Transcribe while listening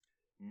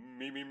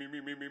Me.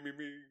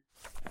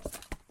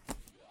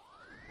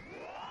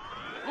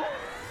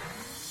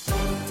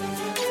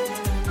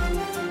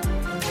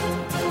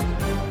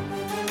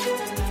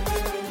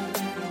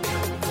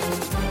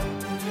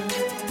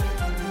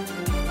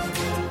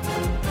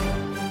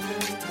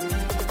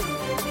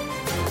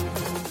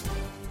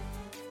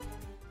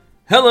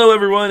 Hello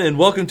everyone, and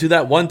welcome to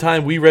That One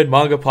Time We Read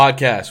Manga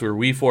podcast, where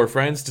we four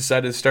friends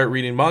decided to start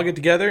reading manga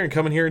together and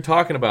coming here and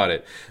talking about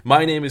it.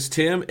 My name is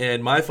Tim,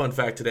 and my fun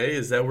fact today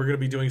is that we're going to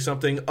be doing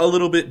something a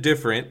little bit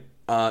different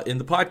in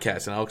the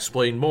podcast, and I'll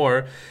explain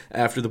more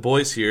after the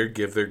boys here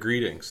give their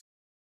greetings.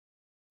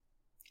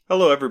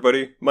 Hello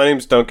everybody, my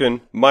name's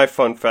Duncan. My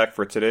fun fact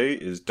for today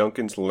is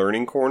Duncan's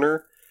Learning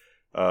Corner.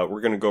 We're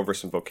going to go over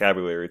some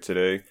vocabulary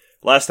today.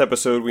 Last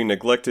episode we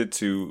neglected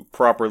to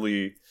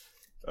properly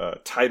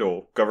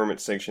title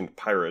government-sanctioned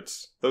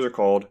pirates. Those are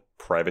called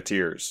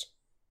privateers.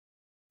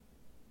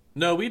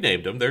 No, we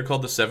named them. They're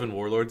called the Seven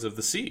Warlords of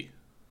the Sea.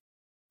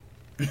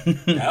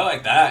 I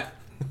like that.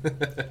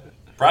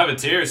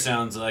 Privateer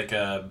sounds like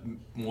a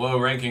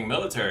low-ranking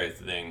military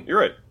thing. You're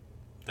right.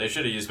 They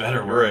should have used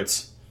better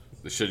words.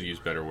 They should have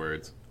used better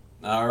words.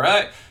 All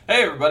right.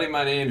 Hey, everybody.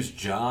 My name's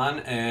John,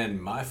 and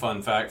my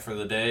fun fact for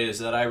the day is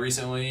that I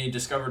recently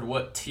discovered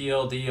what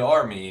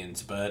TLDR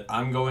means, but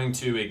I'm going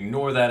to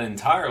ignore that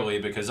entirely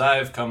because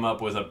I've come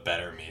up with a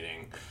better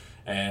meaning.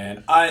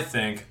 And I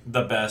think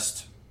the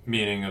best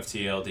meaning of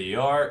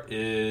TLDR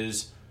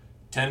is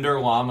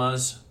Tender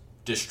Llamas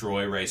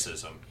Destroy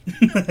Racism.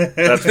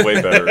 That's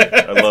way better.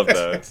 I love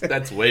that.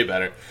 That's way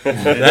better.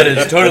 That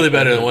is totally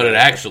better than what it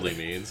actually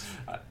means.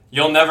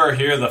 You'll never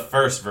hear the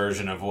first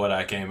version of what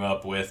I came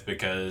up with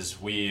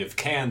because we've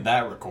canned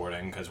that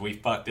recording because we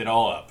fucked it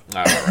all up.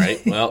 All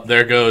right. Well,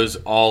 there goes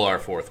all our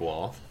fourth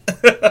wall.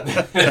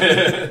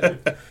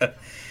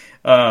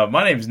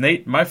 My name's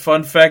Nate. My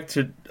fun fact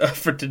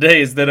for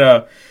today is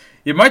that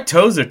my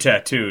toes are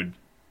tattooed.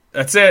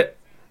 That's it.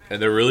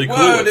 And they're really cool.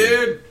 Whoa,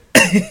 dude!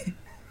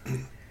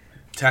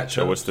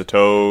 Show us the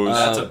toes.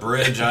 That's a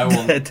bridge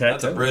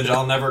that's a bridge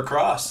I'll never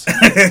cross.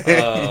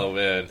 Oh,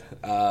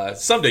 man.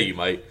 Someday you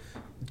might.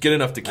 Get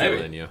enough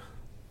tequila in you.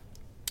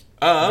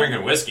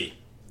 Drinking whiskey.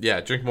 Yeah,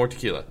 drink more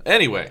tequila.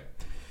 Anyway,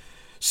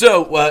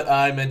 so what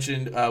I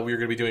mentioned we were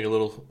going to be doing a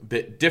little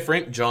bit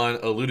different. John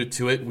alluded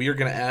to it. We are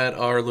going to add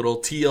our little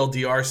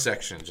TLDR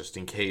section just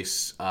in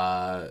case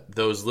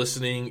those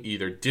listening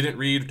either didn't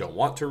read or don't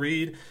want to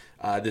read.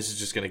 This is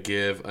just going to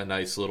give a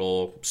nice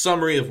little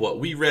summary of what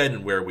we read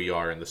and where we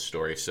are in the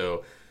story.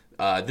 So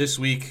this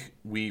week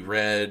we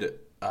read...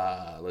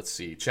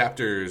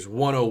 chapters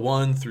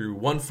 101 through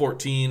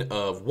 114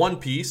 of One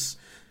Piece,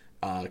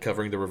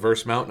 covering the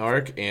Reverse Mountain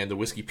arc and the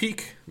Whiskey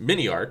Peak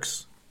mini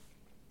arcs.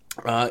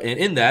 And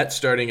in that,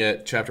 starting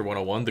at chapter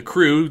 101, the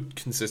crew,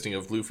 consisting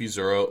of Luffy,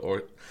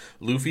 Zoro,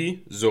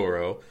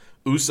 Usopp,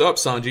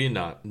 Sanji,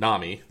 and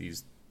Nami,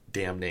 these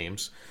damn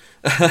names,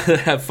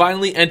 have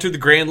finally entered the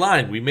Grand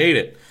Line. We made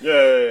it.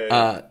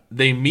 Yay!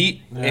 They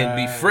meet and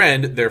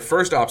befriend their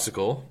first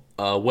obstacle,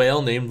 a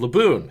whale named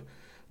Laboon.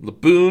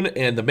 Laboon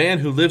and the man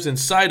who lives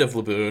inside of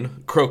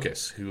Laboon,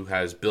 Crocus, who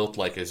has built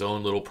like his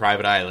own little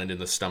private island in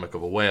the stomach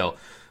of a whale,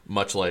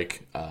 much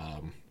like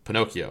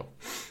Pinocchio,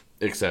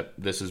 except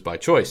this is by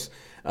choice.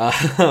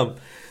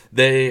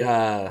 They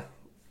help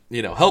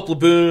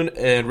Laboon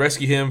and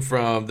rescue him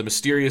from the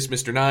mysterious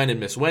Mr. Nine and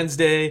Miss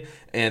Wednesday,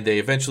 and they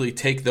eventually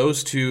take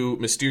those two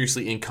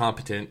mysteriously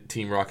incompetent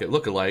Team Rocket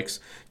lookalikes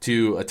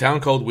to a town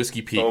called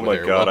Whiskey Peak. Oh my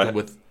god,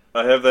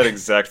 I have that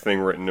exact thing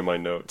written in my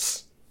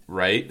notes.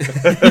 Right?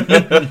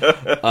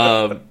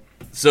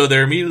 So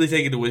they're immediately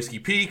taken to Whiskey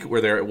Peak, where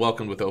they're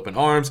welcomed with open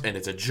arms, and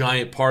it's a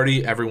giant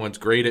party. Everyone's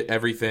great at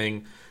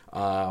everything.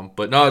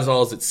 But not as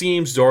all as it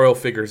seems. Zoro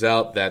figures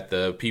out that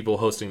the people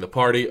hosting the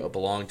party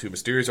belong to a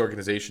mysterious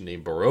organization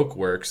named Baroque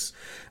Works,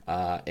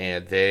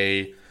 and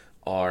they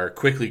are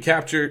quickly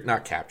surrounded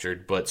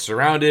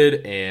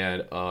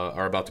and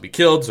are about to be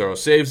killed. Zoro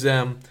saves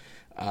them.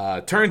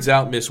 Turns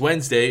out Miss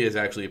Wednesday is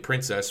actually a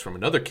princess from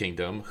another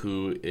kingdom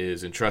who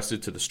is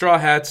entrusted to the Straw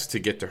Hats to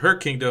get to her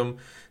kingdom,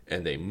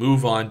 and they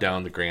move on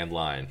down the Grand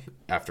Line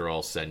after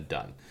all's said and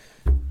done.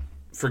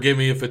 Forgive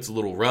me if it's a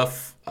little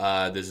rough.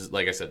 This is,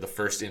 like I said, the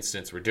first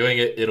instance we're doing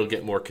it. It'll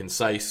get more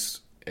concise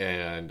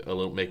and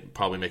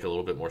probably make a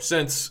little bit more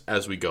sense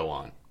as we go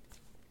on.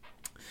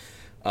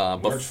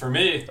 Works for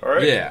me. All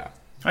right. Yeah.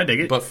 I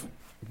dig it.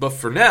 But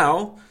for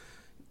now,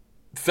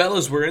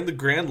 fellas, we're in the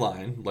Grand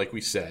Line, like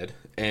we said.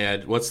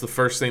 And what's the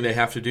first thing they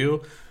have to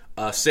do?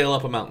 Sail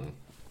up a mountain.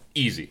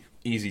 Easy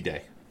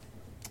day.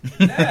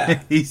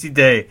 Yeah. Easy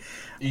day.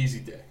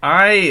 Easy day.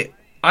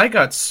 I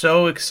got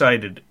so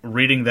excited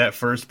reading that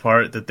first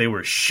part that they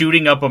were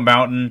shooting up a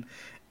mountain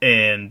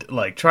and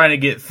like trying to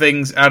get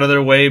things out of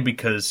their way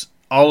because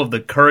all of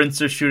the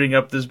currents are shooting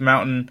up this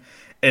mountain,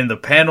 and the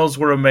panels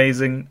were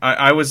amazing.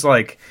 I was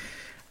like,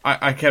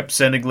 I kept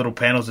sending little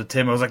panels to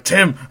Tim. I was like,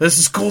 Tim, this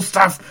is cool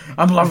stuff.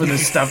 I'm loving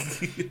this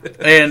stuff.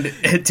 And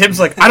Tim's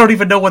like, I don't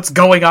even know what's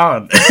going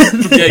on.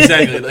 Yeah,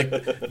 exactly. Like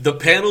the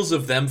panels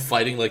of them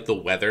fighting like the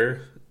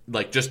weather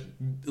like just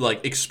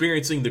like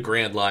experiencing the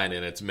Grand Line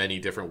in its many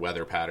different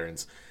weather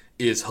patterns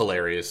is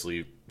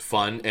hilariously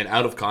fun, and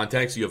out of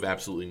context you have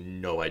absolutely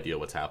no idea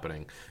what's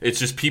happening. It's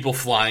just people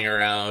flying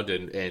around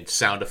and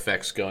sound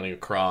effects going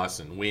across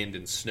and wind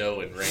and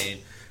snow and rain.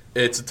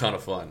 It's a ton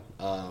of fun.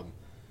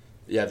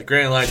 Yeah, the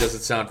Grand Line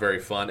doesn't sound very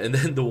fun. And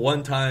then the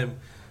one time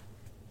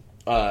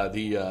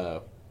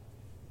the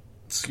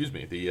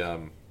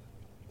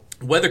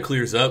weather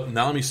clears up,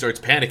 Nami starts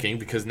panicking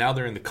because now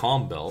they're in the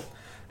calm belt,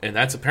 and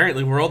that's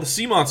apparently where all the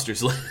sea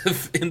monsters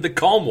live, in the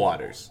calm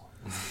waters.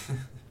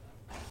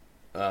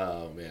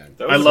 Oh, man.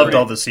 I loved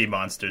all the sea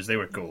monsters. They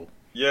were cool.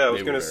 Yeah, I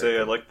was going to say,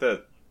 cool. I like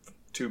that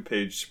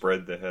 2-page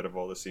spread they had of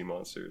all the sea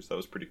monsters. That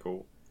was pretty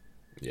cool.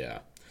 Yeah.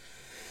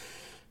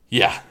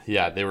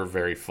 Yeah, they were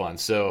very fun.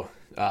 So,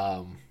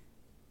 so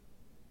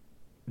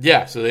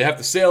they have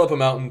to sail up a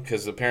mountain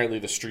because apparently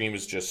the stream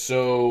is just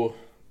so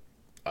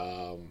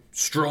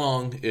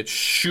strong. It's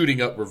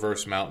shooting up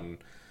Reverse Mountain.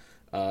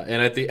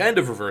 And at the end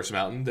of Reverse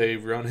Mountain, they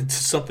run into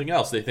something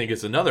else. They think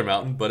it's another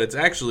mountain, but it's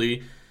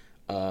actually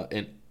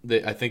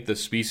I think the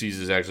species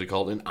is actually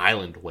called an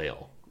island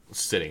whale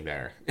sitting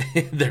there.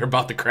 They're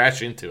about to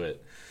crash into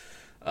it.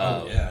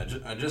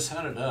 I just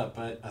had it up.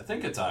 I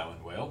think it's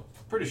island whale.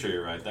 Pretty sure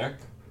you're right there.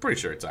 Pretty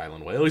sure it's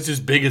island whale. He's as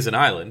big as an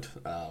island,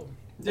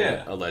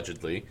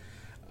 allegedly.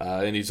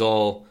 And he's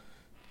all,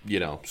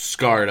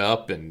 scarred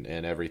up and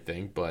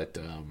everything. But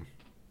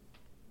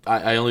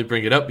I only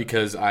bring it up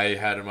because I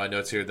had in my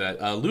notes here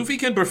that Luffy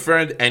can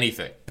befriend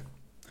anything.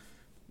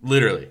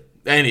 Literally.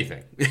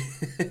 Anything.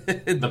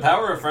 The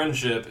power of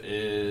friendship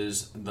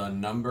is the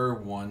number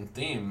one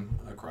theme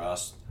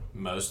across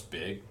most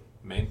big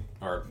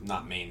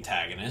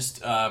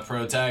protagonist.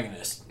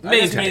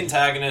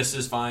 Maintagonist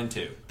is fine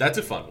too. That's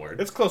a fun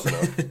word. It's close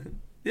enough.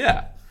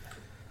 Yeah.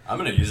 I'm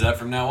going to use that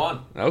from now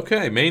on.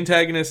 Okay,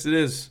 maintagonist it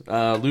is.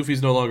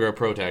 Luffy's no longer a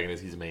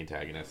protagonist, he's a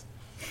maintagonist.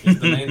 He's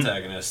the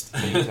maintagonist.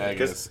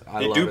 Maintagonist.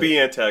 I He love do it. be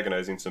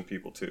antagonizing some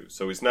people too,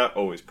 so he's not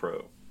always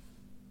pro.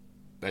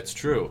 That's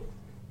true.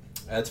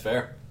 That's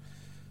fair.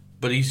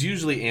 But he's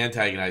usually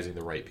antagonizing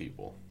the right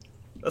people.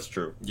 That's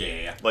true.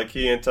 Yeah. Like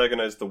he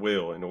antagonized the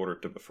whale in order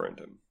to befriend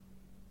him.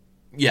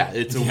 Yeah,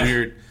 it's a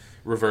weird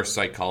reverse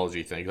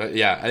psychology thing.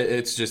 Yeah,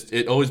 it's just,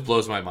 it always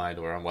blows my mind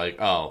where I'm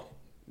like, oh,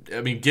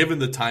 I mean, given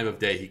the time of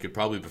day, he could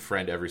probably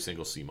befriend every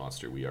single sea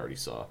monster we already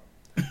saw.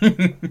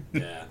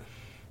 Yeah.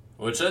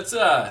 Which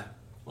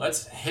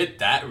let's hit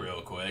that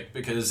real quick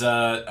because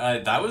I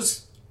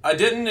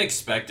didn't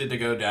expect it to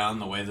go down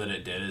the way that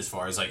it did as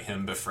far as like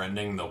him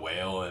befriending the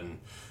whale and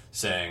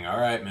saying, "All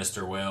right,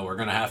 Mr. Whale, we're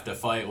gonna have to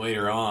fight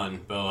later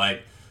on." But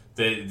like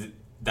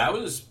I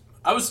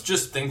was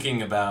just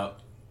thinking about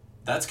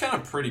that's kind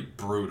of pretty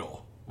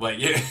brutal. Like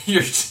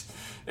you're just,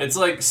 it's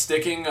like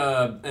sticking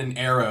an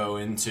arrow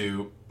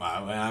into.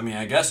 I mean,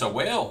 I guess a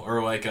whale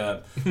or like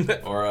a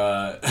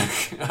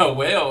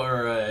whale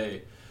or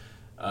a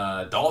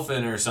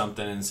dolphin or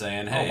something, and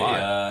saying, "Hey,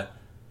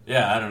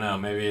 yeah, I don't know,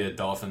 maybe a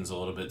dolphin's a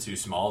little bit too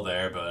small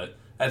there, but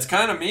that's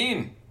kind of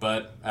mean."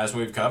 But as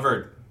we've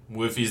covered,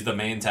 Luffy's the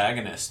main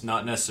antagonist,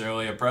 not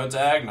necessarily a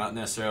protag, not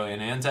necessarily an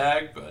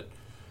antag, but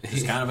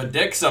he's kind of a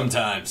dick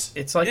sometimes.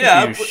 It's like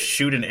if you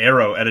shoot an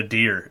arrow at a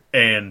deer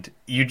and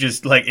you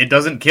just, like, it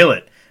doesn't kill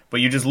it,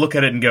 but you just look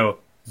at it and go,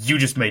 you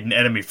just made an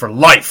enemy for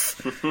life.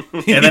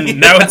 And then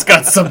now it's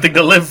got something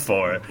to live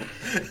for.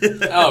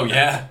 Oh,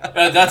 yeah.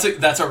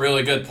 That's a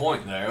really good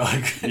point there.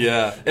 Like,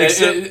 Yeah.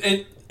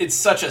 It's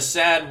such a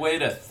sad way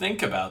to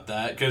think about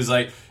that, because,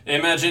 like,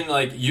 imagine,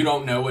 like, you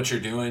don't know what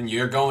you're doing,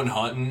 you're going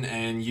hunting,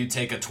 and you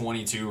take a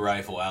 .22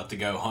 rifle out to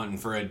go hunting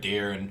for a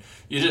deer, and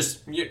you're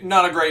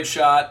not a great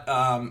shot,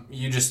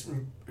 you just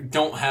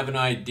don't have an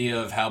idea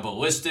of how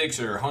ballistics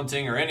or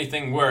hunting or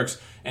anything works,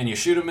 and you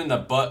shoot him in the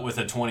butt with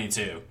a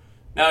 .22.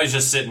 Now he's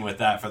just sitting with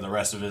that for the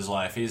rest of his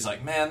life. He's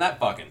like, man, that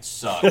fucking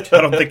sucked.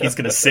 I don't think he's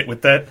going to sit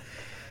with that.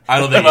 I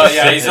don't think Well,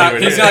 yeah, he's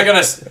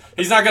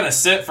not gonna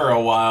sit for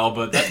a while,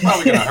 but that's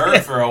probably gonna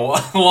hurt for a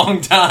long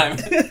time.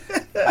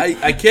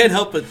 I can't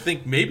help but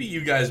think maybe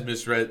you guys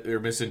misread or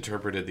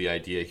misinterpreted the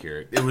idea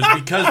here. It was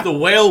because the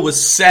whale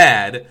was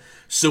sad,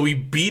 so he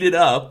beat it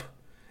up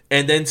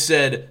and then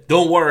said,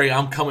 "Don't worry,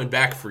 I'm coming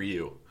back for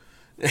you."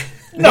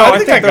 No, I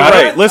think they're got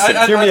right. it. Listen,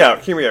 I- hear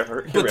me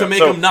out. But to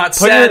make him not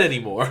sad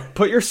anymore.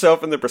 Put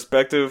yourself in the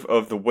perspective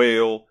of the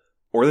whale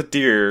or the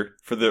deer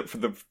for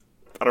the.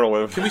 I don't know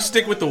what. Can we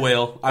stick with the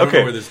whale? I don't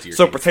know where this deer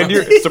So came pretend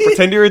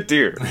from. you're a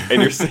deer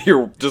and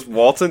you're just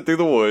waltzing through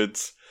the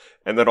woods,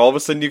 and then all of a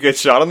sudden you get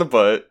shot in the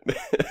butt.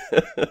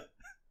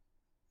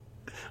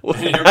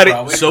 You're How do-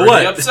 probably so pretty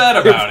what?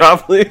 upset You're about it.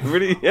 probably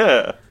pretty,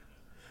 yeah.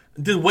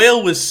 The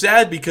whale was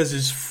sad because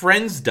his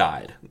friends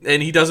died,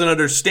 and he doesn't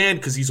understand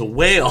because he's a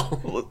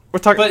whale. We're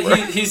talking.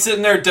 But he's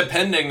sitting there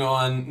depending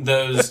on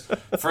those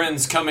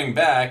friends coming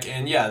back,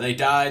 and yeah, they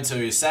died, so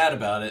he's sad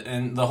about it.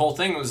 And the whole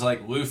thing was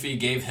like Luffy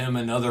gave him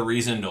another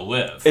reason to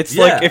live. It's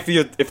Yeah. like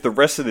if the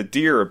rest of the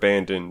deer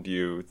abandoned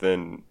you,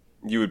 then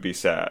you would be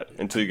sad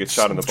until you get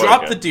shot in the butt.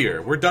 Drop again. the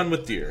deer. We're done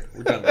with deer.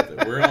 We're done with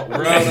it. We're out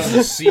on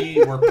the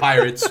sea. We're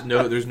pirates.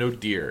 No, there's no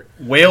deer.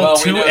 Whale Well,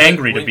 we too know that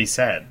angry to we- be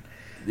sad.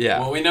 Yeah.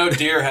 Well, we know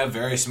deer have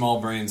very small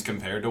brains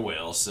compared to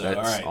whales, so all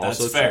right,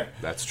 also that's fair. true.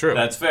 That's true.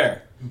 That's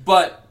fair.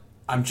 But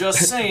I'm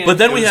just saying. But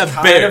then it we was have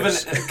kind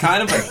bears.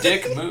 Kind of a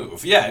dick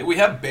move. Yeah, we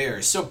have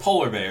bears. So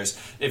polar bears.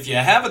 If you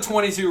have a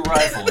 .22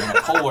 rifle and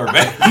a polar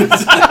bear,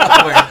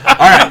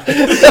 All right.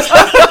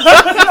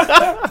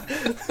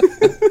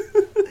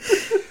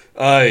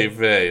 Ay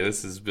vey,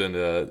 this has been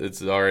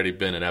it's already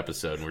been an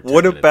episode. And we're 10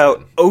 What minutes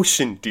about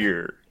ocean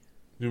deer?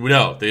 in.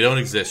 No, they don't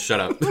exist. Shut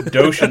up.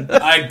 Doshin.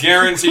 I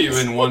guarantee you,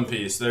 in One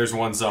Piece, there's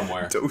one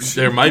somewhere.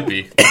 Ocean. There might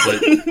be,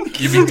 but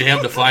you'd be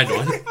damned to find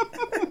one.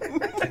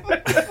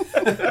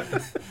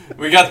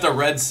 We got the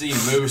Red Sea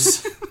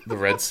moose. The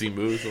Red Sea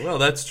moves. Well,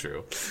 that's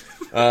true.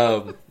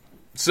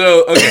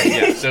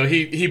 So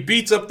he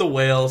beats up the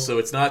whale, so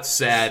it's not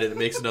sad, and it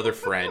makes another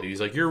friend.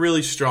 He's like, "You're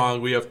really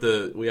strong. We have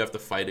to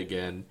fight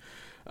again."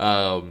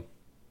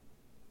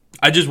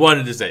 I just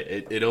wanted to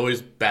say it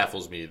always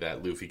baffles me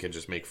that Luffy can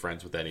just make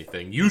friends with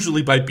anything,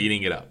 usually by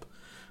beating it up.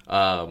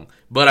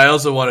 But I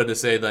also wanted to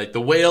say that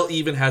the whale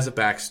even has a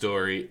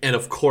backstory, and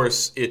of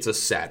course, it's a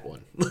sad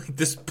one. Like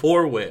this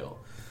poor whale.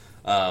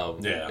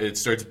 It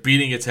starts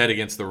beating its head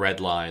against the Red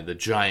Line, the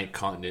giant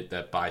continent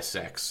that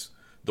bisects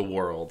the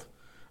world.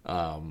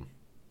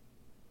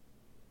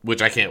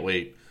 Which I can't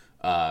wait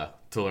to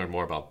learn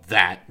more about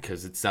that,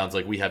 because it sounds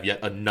like we have yet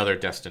another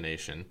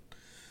destination.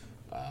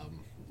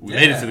 We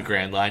made it to the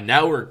Grand Line.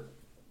 Now we're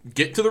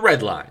getting to the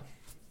Red Line.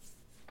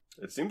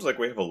 It seems like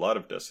we have a lot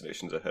of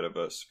destinations ahead of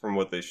us from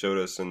what they showed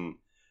us. And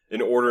in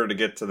order to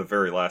get to the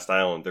very last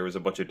island, there was a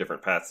bunch of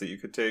different paths that you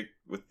could take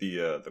with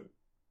the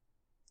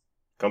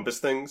compass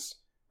things.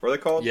 What are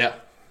they called?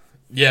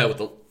 Yeah, with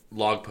the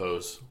log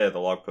pose. Yeah, the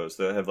log posts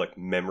that have like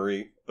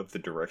memory of the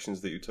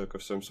directions that you took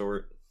of some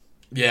sort.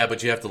 Yeah,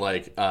 but you have to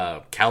like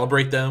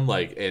calibrate them,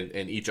 like,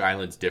 and each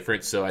island's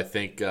different. So I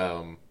think,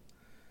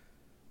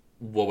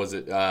 what was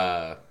it?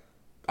 I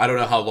don't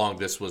know how long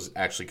this was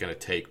actually going to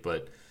take,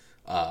 but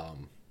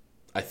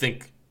I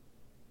think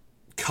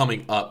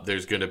coming up,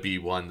 there's going to be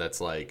one that's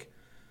like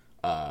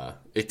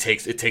it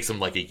takes them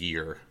like a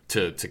year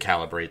to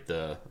calibrate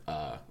the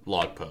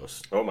log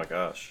post. Oh my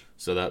gosh!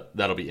 So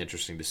that'll be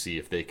interesting to see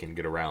if they can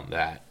get around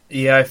that.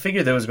 Yeah, I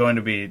figured there was going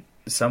to be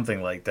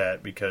something like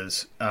that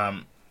because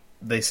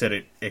they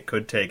said it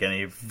could take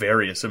any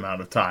various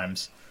amount of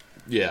times.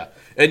 Yeah,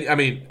 and I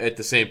mean, at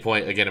the same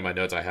point, again, in my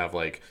notes, I have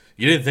like,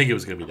 you didn't think it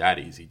was going to be that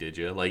easy, did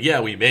you? Like,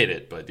 yeah, we made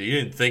it, but you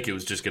didn't think it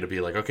was just going to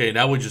be like, okay,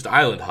 now we just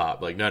island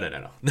hop. Like,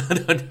 no.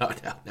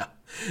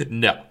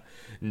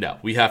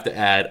 We have to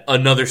add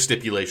another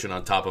stipulation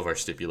on top of our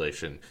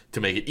stipulation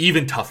to make it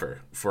even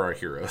tougher for our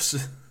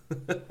heroes.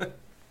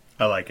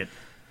 I like it.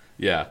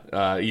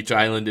 Yeah, each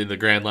island in the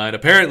Grand Line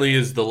apparently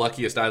is the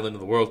luckiest island in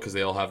the world because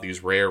they all have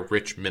these rare,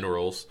 rich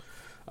minerals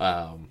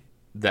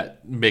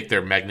that make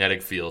their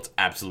magnetic fields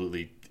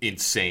absolutely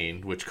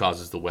insane, which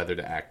causes the weather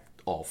to act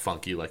all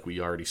funky like we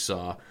already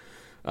saw.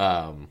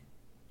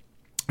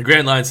 The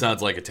Grand Line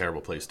sounds like a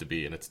terrible place to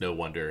be, and it's no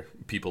wonder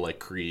people like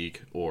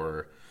Krieg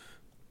or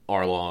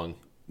Arlong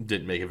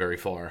didn't make it very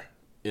far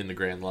in the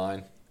Grand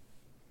Line.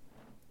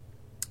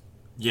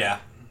 Yeah.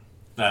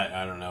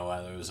 I don't know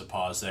why there was a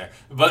pause there.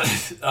 But,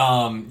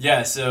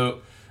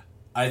 so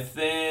I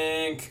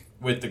think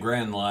with the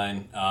Grand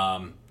Line,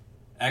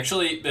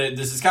 actually,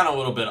 this is kind of a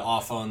little bit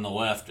off on the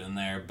left in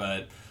there,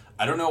 but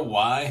I don't know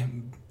why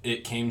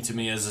it came to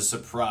me as a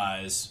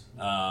surprise,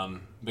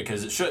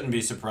 because it shouldn't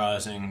be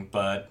surprising,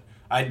 but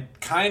I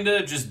kind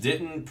of just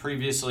didn't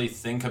previously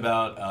think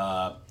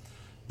about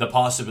the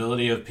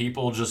possibility of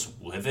people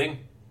just living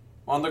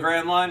on the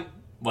Grand Line.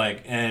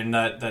 Like, and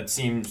that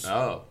seems...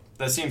 Oh.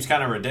 That seems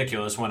kind of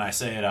ridiculous when I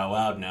say it out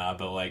loud now,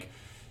 but like,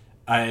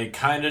 I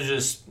kind of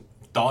just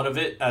thought of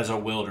it as a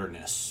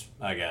wilderness,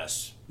 I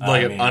guess. Like I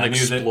an mean,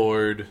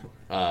 unexplored,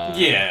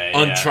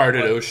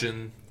 uncharted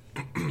ocean.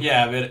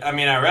 Yeah, but I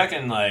mean, I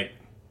reckon like,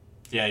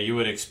 yeah, you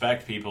would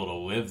expect people to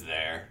live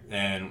there.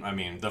 And I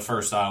mean, the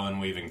first island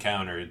we've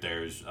encountered,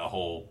 there's a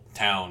whole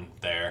town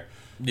there.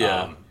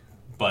 Yeah.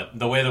 But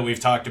the way that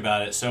we've talked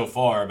about it so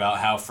far, about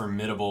how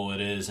formidable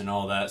it is and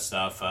all that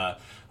stuff, I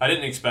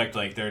didn't expect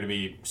like there to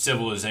be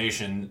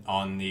civilization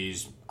on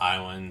these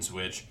islands,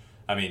 which,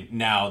 I mean,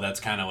 now that's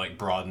kind of like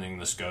broadening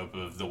the scope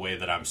of the way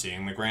that I'm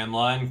seeing the Grand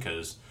Line,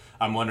 because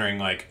I'm wondering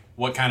like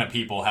what kind of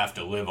people have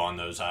to live on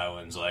those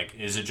islands. Like,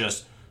 is it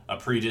just a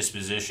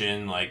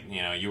predisposition? Like,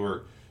 you know,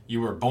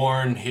 you were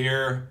born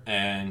here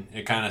and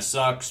it kind of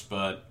sucks,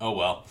 but oh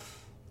well.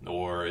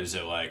 Or is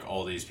it like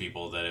all these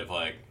people that have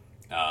like,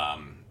 I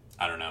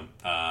don't know,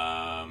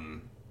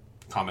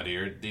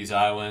 commandeered these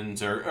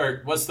islands,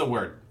 or what's the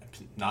word?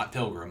 Not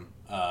pilgrim.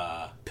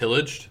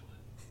 Pillaged?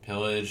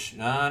 Pillage.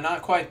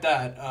 Not quite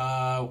that.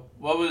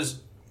 What was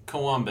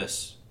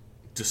Columbus?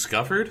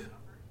 Discovered?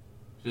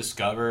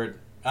 Discovered.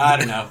 I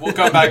don't know. We'll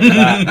come back to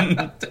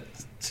that.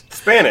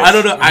 Spanish. I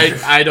don't know.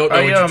 I don't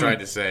know what you're trying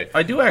to say.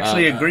 I do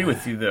actually agree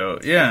with you, though.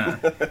 Yeah.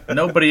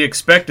 Nobody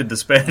expected the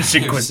Spanish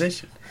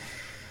Inquisition.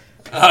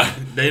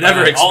 They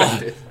never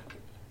expected.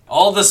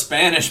 All the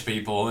Spanish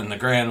people in the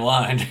Grand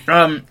Line.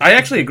 I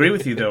actually agree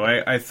with you, though.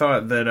 I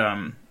thought that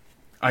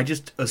I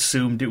just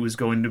assumed it was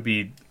going to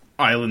be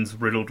islands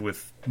riddled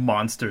with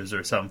monsters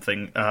or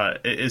something.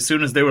 As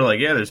soon as they were like,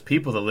 yeah, there's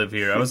people that live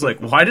here, I was like,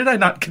 why did I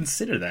not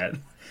consider that?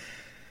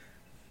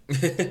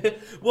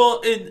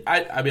 Well,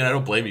 I mean, I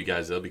don't blame you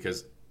guys, though,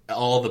 because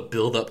all the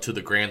build-up to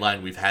the Grand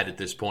Line we've had at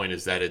this point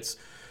is that it's,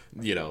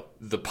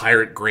 the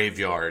pirate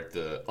graveyard,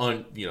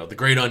 the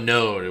great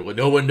unknown,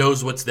 no one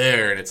knows what's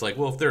there, and it's like,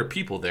 well, if there are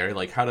people there,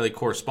 like, how do they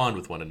correspond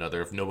with one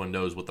another if no one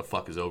knows what the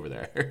fuck is over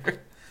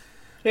there?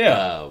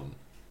 Yeah.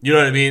 You know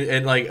what I mean?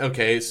 And, like,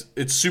 okay,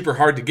 it's super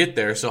hard to get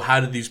there, so how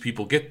did these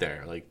people get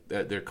there? Like,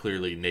 they're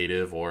clearly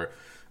native, or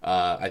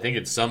I think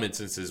in some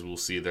instances we'll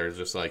see they're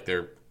just, like,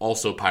 they're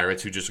also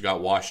pirates who just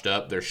got washed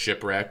up, they're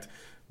shipwrecked,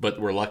 but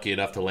were lucky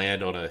enough to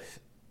land on a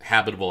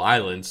habitable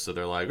island, so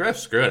they're like, oh,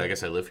 screw it, I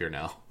guess I live here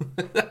now.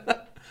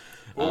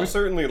 Well, we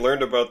certainly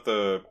learned about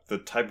the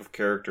type of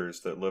characters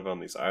that live on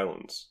these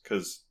islands,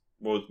 because,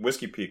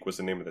 Whiskey Peak was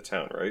the name of the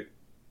town, right?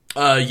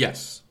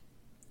 Yes.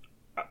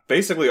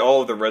 Basically,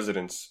 all of the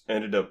residents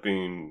ended up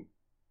being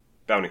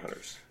bounty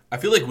hunters. I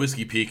feel like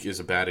Whiskey Peak is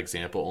a bad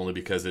example only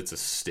because it's a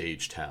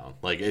stage town.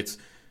 Like, it's,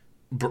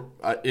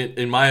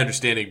 in my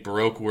understanding,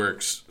 Baroque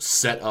Works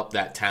set up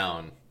that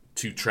town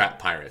to trap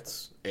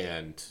pirates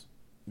and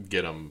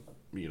get them,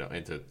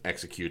 and to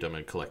execute them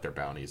and collect their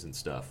bounties and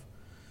stuff.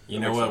 You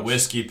know what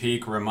Whiskey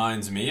Peak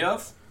reminds me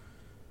of?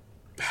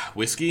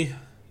 Whiskey?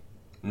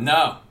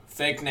 No,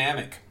 fake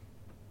Namek.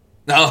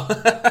 No.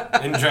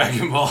 In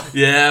Dragon Ball.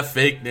 Yeah,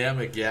 fake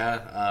Namek,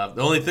 yeah.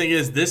 The only thing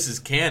is, this is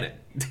canon.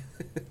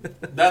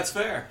 That's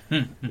fair.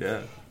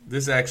 Yeah.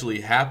 This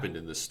actually happened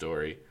in the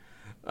story.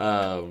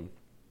 Well,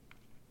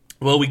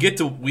 we get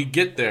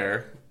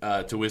there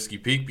to Whiskey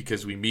Peak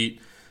because we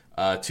meet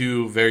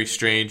two very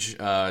strange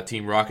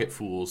Team Rocket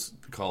fools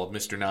called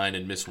Mr. Nine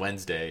and Miss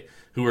Wednesday,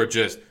 who are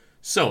just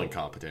so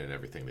incompetent in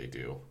everything they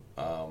do.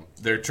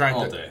 They're trying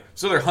all to, day.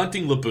 So they're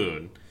hunting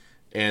Laboon,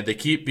 and they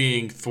keep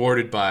being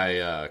thwarted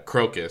by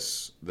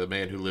Crocus, the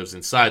man who lives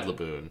inside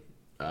Laboon,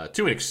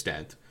 to an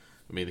extent.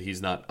 I mean,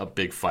 he's not a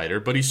big fighter,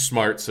 but he's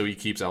smart, so he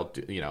keeps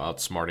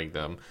outsmarting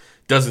them.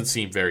 Doesn't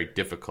seem very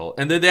difficult,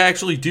 and then they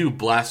actually do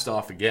blast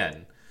off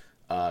again,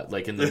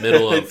 like in the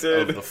middle of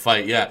the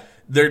fight. Yeah,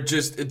 they're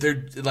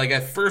like,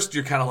 at first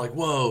you're kind of like,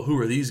 whoa, who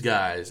are these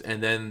guys?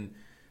 And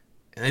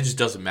it just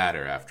doesn't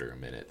matter after a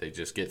minute. They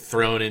just get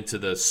thrown into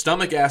the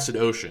stomach acid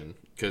ocean,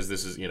 because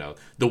this is,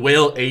 the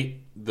whale ate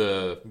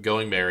the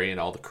Going Merry and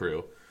all the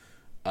crew,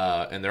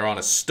 and they're on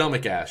a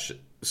stomach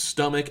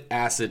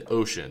acid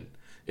ocean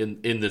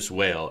in this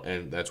whale,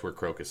 and that's where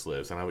Crocus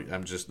lives. And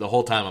I'm just, the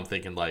whole time I'm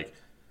thinking, like,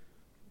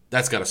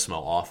 that's got to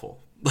smell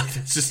awful. Like,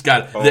 it's just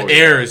got,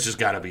 air has just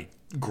got to be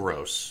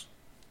gross.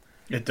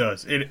 It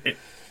does. It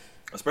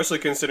Especially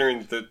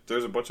considering that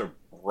there's a bunch of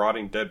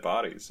rotting dead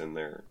bodies in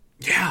there.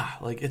 Yeah,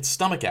 like, it's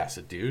stomach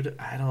acid, dude.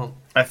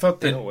 I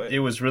thought that it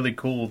was really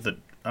cool that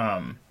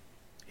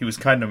he was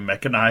kind of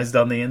mechanized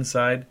on the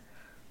inside.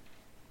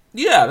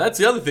 Yeah, that's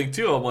the other thing,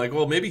 too. I'm like,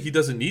 well, maybe he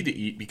doesn't need to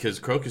eat because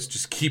Crocus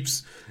just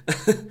keeps,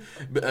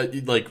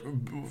 like,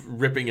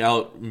 ripping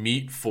out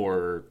meat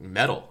for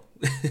metal.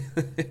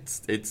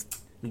 It's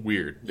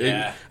weird.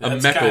 Yeah,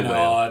 that's kind of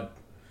odd.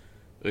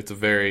 It's a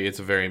very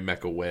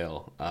mecha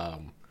whale.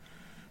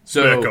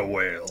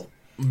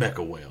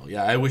 Mecha whale.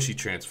 Yeah, I wish he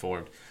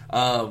transformed.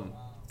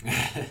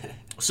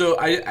 So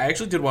I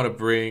actually did want to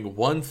bring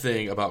one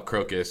thing about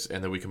Crocus,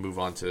 and then we can move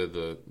on to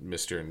the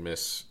Mr. and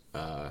Miss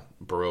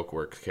Baroque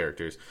Works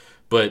characters.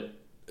 And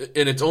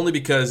it's only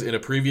because in a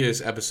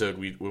previous episode,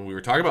 when we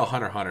were talking about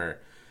Hunter x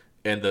Hunter,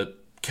 and the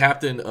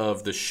captain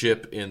of the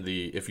ship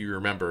if you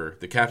remember,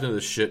 the captain of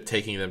the ship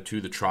taking them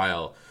to the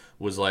trial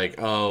was like,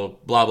 oh,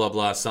 blah, blah,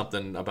 blah,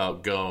 something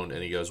about Gon.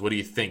 And he goes, what do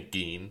you think,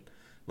 Geen?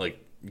 Like,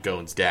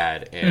 Gon's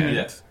dad. And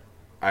Yes.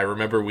 I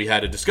remember we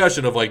had a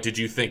discussion of, like, did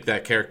you think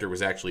that character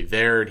was actually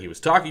there and he was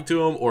talking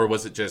to him, or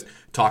was it just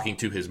talking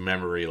to his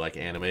memory like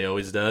anime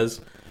always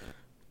does?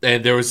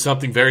 And there was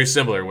something very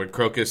similar when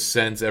Crocus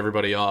sends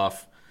everybody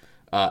off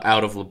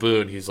out of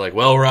Laboon. He's like,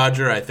 well,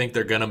 Roger, I think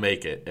they're going to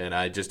make it. And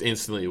I just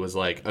instantly was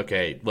like,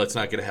 okay, let's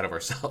not get ahead of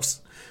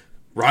ourselves.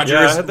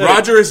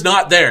 Roger is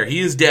not there. He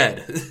is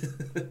dead.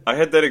 I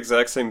had that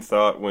exact same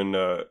thought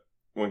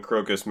when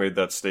Crocus made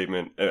that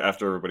statement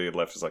after everybody had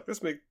left. It's like,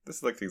 this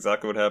is like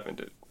exactly what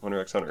happened at Hunter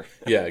x Hunter.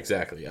 Yeah,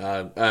 exactly.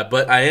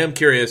 But I am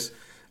curious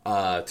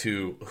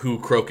to who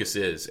Crocus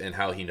is and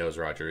how he knows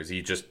Roger. Is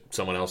he just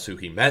someone else who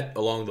he met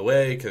along the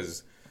way?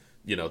 Because,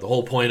 the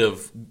whole point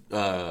of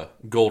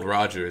Gold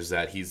Roger is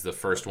that he's the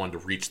first one to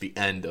reach the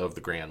end of the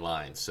Grand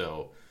Line.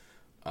 So,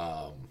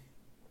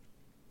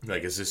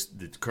 like,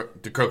 did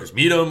Crocus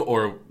meet him?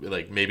 Or,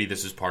 like, maybe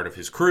this is part of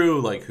his crew?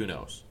 Like, who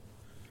knows?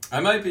 I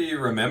might be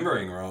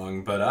remembering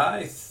wrong, but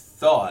I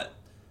thought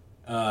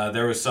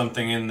there was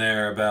something in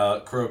there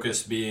about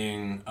Crocus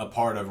being a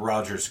part of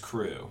Roger's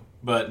crew.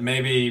 But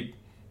maybe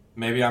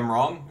I'm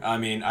wrong. I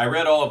mean, I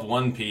read all of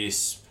One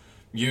Piece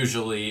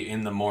usually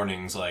in the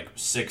mornings, like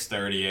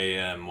 6:30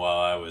 a.m. while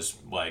I was,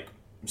 like,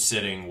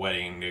 sitting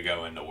waiting to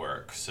go into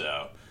work.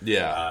 So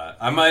Yeah.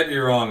 I might be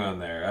wrong on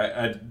there.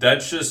 I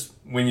that's just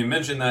when you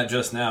mentioned that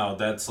just now.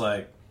 That's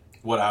like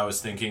what I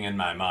was thinking in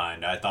my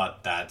mind. I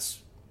thought that's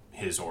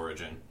his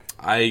origin.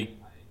 I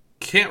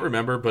can't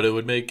remember, but it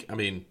would make. I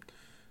mean,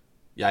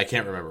 yeah, I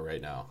can't remember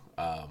right now.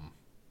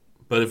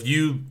 But if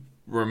you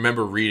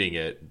remember reading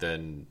it,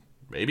 then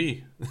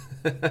maybe.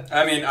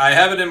 I mean, I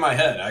have it in my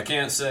head. I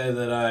can't say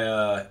that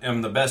I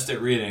am the best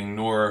at reading,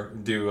 nor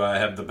do I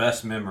have the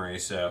best memory.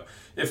 So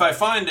if I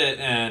find it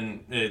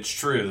and it's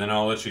true, then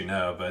I'll let you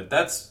know. But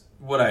that's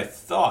what I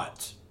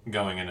thought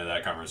going into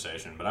that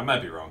conversation, but I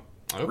might be wrong.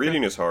 Okay.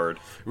 Reading is hard.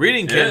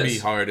 Reading can It be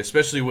is. hard,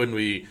 especially when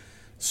we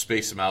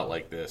space them out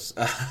like this.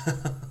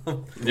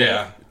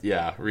 Yeah.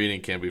 Yeah,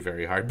 reading can be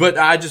very hard. But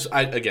I just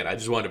wanted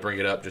to bring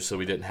it up just so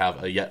we didn't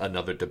have yet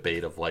another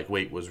debate of like,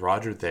 wait, was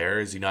Roger there?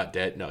 Is he not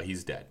dead? No,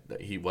 he's dead.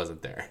 He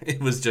wasn't there.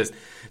 It was just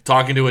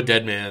talking to a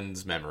dead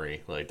man's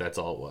memory. Like, that's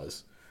all it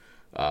was.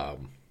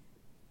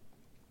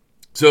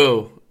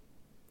 So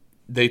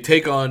they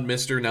take on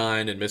Mr.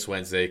 Nine and Miss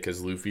Wednesday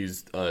because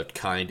Luffy's a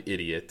kind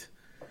idiot.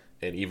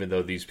 And even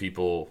though these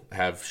people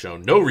have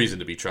shown no reason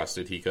to be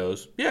trusted, he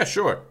goes, yeah,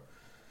 sure.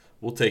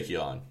 We'll take you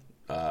on.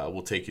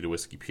 We'll take you to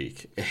Whiskey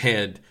Peak.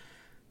 And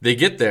they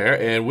get there,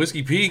 and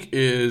Whiskey Peak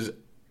is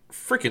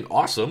freaking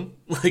awesome.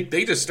 Like,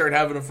 they just start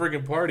having a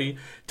freaking party.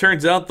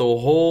 Turns out the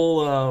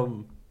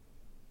whole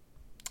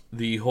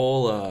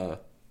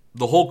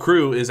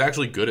crew is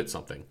actually good at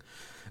something.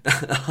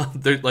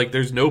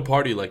 There's no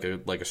party like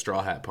a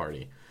Straw Hat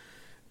party.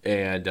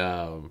 And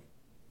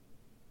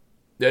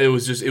it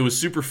was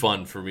super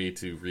fun for me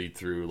to read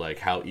through like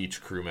how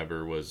each crew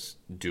member was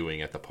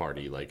doing at the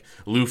party. Like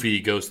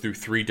Luffy goes through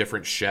 3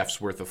 different chefs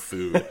worth of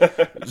food.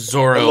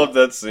 Zoro, I love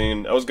that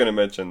scene. I was going to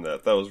mention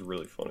that. That was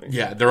really funny.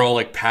 yeah, they're all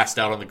like passed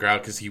out on the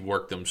ground because he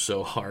worked them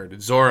so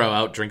hard. Zoro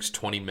outdrinks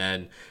 20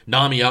 men.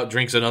 Nami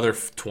outdrinks another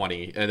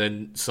 20, and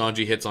then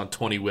Sanji hits on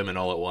 20 women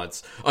all at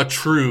once. A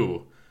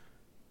true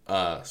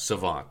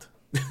savant.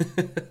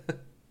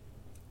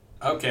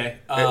 Okay.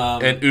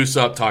 And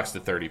Usopp talks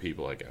to 30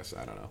 people. I guess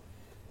I don't know.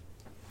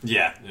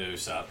 Yeah,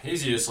 Usopp.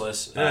 He's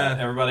useless. Yeah.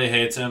 Everybody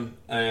hates him.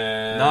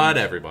 And Not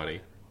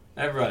everybody.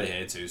 everybody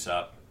hates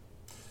Usopp.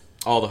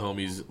 All the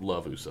homies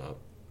love Usopp.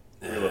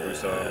 We love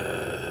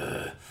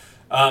Usopp.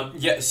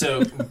 Yeah,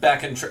 so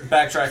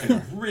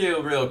backtracking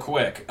real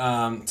quick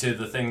to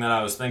the thing that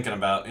I was thinking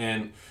about,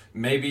 and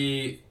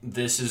maybe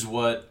this is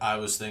what I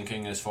was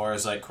thinking as far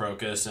as like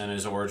Crocus and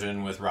his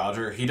origin with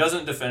Roger. He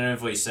doesn't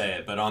definitively say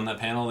it, but on the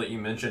panel that you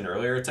mentioned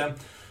earlier, Tim,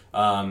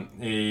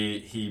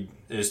 he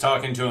is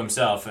talking to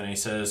himself, and he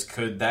says,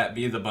 "Could that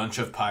be the bunch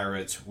of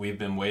pirates we've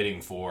been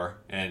waiting for?"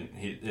 And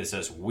it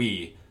says,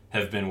 "We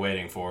have been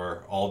waiting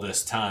for all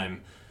this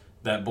time.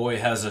 That boy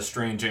has a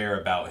strange air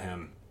about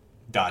him. ...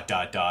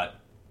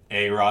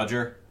 A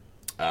Roger."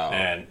 Oh.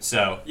 And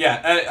so,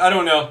 yeah, I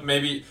don't know.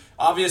 Maybe,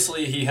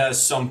 obviously, he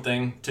has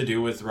something to do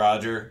with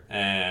Roger,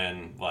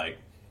 and like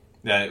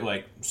that,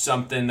 like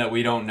something that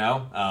we don't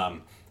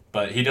know.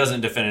 But he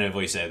doesn't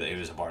definitively say that he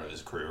was a part of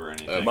his crew or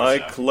anything. My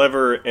so.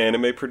 clever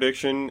anime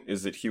prediction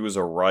is that he was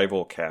a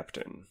rival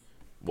captain.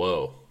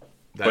 Whoa.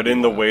 But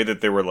in the way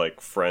that they were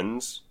like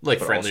friends. Like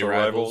but friendly also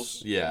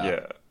rivals? Yeah.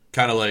 Yeah.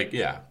 Kind of like,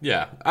 yeah.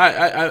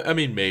 I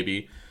mean,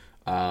 maybe.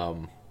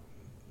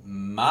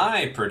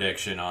 My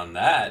prediction on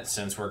that,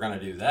 since we're going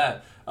to do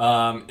that,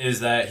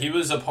 is that he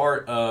was a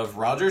part of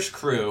Roger's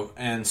crew,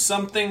 and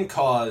something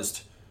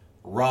caused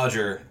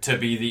Roger to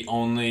be the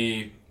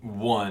only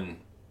one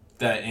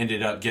that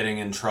ended up getting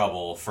in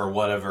trouble for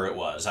whatever it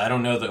was. I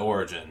don't know the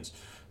origins,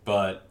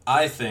 but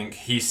I think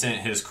he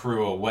sent his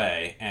crew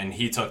away, and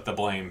he took the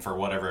blame for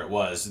whatever it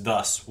was,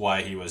 thus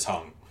why he was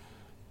hung.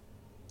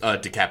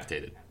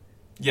 Decapitated.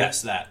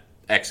 Yes, that.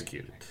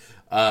 Executed.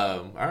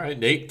 All right,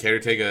 Nate, care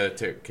to take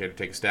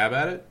a stab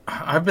at it?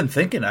 I've been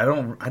thinking. I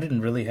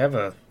didn't really have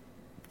a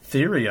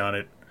theory on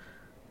it.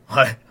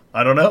 I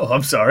don't know.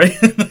 I'm sorry.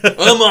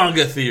 A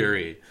manga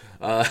theory.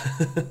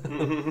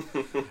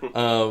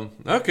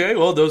 Okay,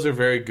 well, those are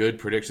very good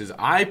predictions.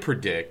 I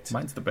predict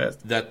Mine's the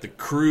best. that the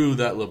crew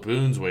that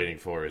Laboon's waiting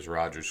for is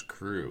Roger's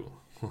crew.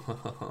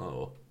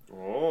 Oh.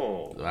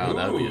 Wow,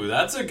 that'd be Ooh,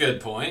 that's a good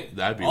point.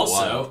 That'd be also,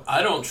 wild.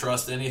 I don't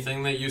trust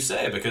anything that you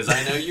say because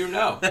I know you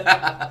know.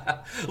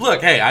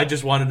 Look, hey, I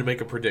just wanted to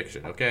make a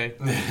prediction, okay?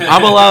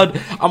 I'm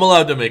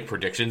allowed to make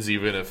predictions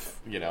even if,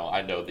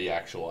 I know the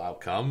actual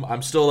outcome.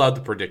 I'm still allowed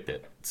to predict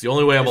it. It's the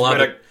only way I'm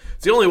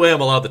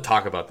allowed to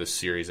talk about this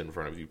series in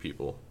front of you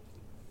people.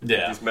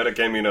 Yeah. He's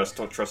metagaming us.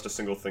 Don't trust a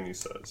single thing he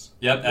says.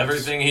 Yep,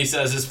 everything he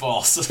says is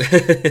false.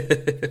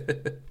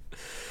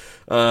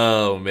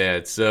 Oh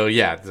man, so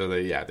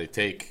they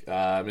take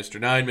Mr.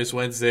 Nine, Miss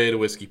Wednesday to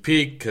Whiskey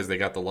Peak because they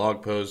got the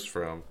log post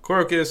from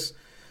Crocus.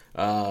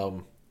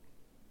 Actually,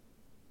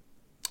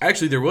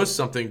 there was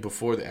something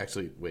before they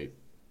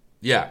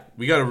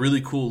we got a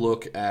really cool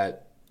look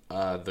at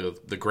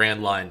the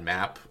Grand Line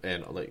map,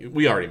 and like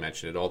we already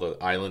mentioned it, all the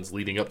islands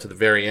leading up to the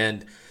very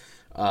end,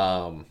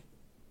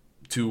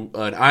 to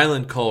an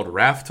island called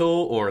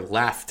Raftel or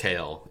Laugh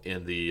Tail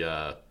in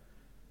the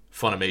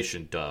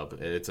Funimation dub.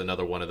 It's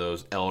another one of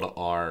those L to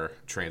R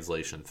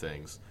translation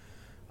things.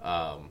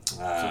 So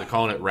they're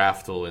calling it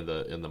Raftel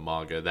in the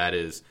manga. That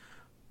is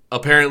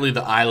apparently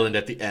the island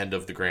at the end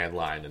of the Grand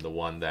Line, and the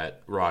one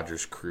that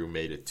Roger's crew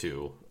made it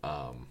to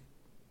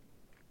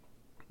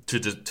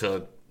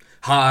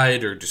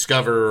hide or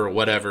discover or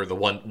whatever the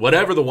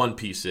One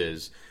Piece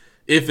is.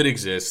 If it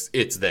exists,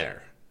 it's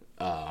there.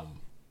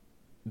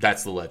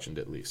 That's the legend,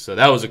 at least. So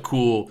that was a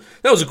cool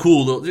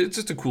little, it's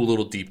just a cool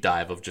little deep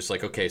dive of just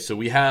like, okay, so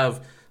we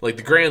have, like,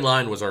 the Grand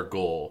Line was our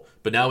goal,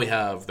 but now we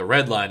have the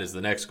Red Line is the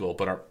next goal,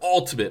 but our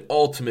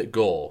ultimate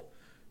goal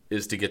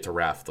is to get to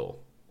Raftel,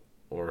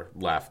 or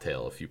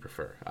Laugh-Tale if you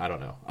prefer. I don't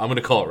know. I'm going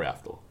to call it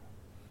Raftel.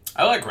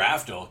 I like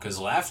Raftel because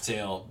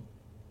Laugh-Tale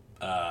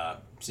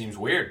seems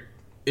weird.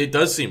 It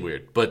does seem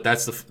weird, but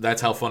that's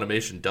how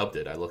Funimation dubbed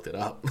it. I looked it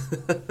up.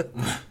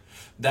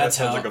 That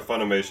sounds like a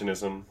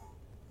Funimationism.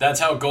 That's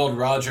how Gold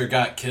Roger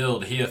got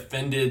killed. He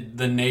offended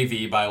the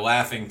Navy by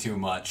laughing too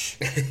much.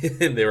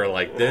 And they were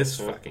like, this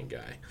fucking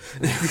guy.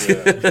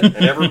 Yeah.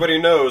 And everybody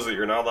knows that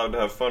you're not allowed to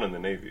have fun in the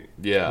Navy.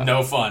 Yeah.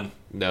 No fun.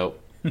 Nope.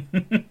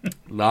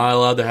 Not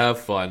allowed to have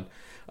fun.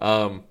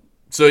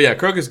 So yeah,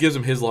 Crocus gives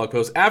him his log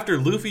post after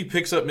Luffy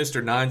picks up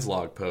Mr. Nine's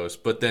log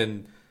post, but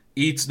then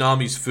eats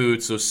Nami's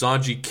food, so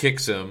Sanji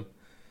kicks him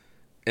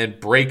and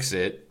breaks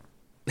it.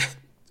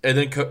 And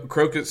then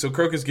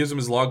Crocus gives him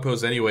his log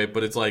post anyway,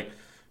 but it's like,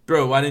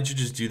 bro, why didn't you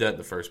just do that in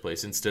the first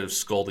place instead of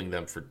scolding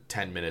them for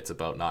 10 minutes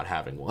about not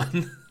having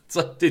one? It's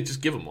like, dude,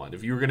 just give him one.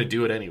 If you were going to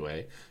do it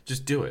anyway,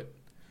 just do it.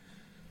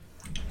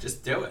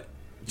 Just do it.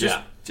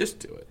 Just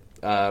do it.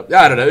 I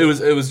don't know.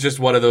 It was just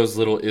one of those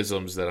little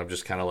isms that I'm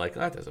just kind of like,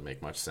 that doesn't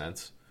make much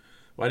sense.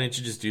 Why didn't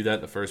you just do that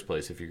in the first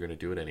place if you're going to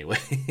do it anyway?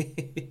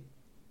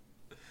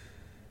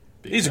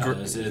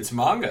 It's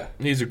manga.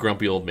 He's a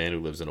grumpy old man who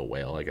lives in a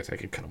whale. I guess I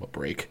could cut him a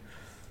break.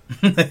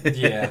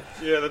 Yeah.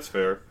 Yeah, that's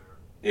fair.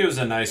 He was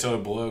a nice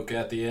old bloke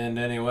at the end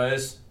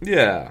anyways.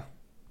 Yeah.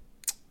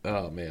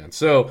 Oh, man.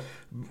 So,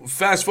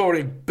 fast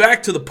forwarding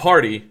back to the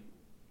party.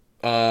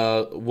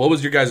 What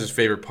was your guys'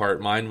 favorite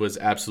part? Mine was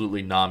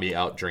absolutely Nami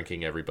out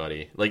drinking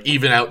everybody. Like,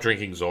 even out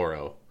drinking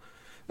Zoro.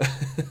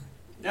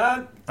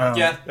 That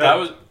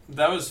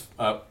was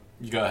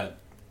you go ahead.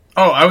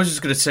 Oh, I was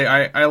just going to say,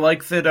 I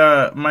like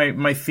that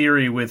my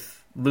theory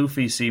with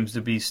Luffy seems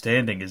to be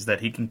standing is that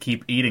he can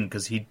keep eating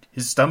because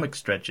his stomach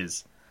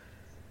stretches.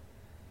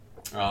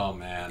 Oh,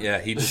 man. Yeah,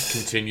 he just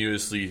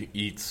continuously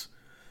eats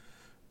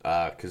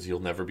because he'll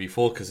never be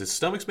full because his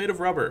stomach's made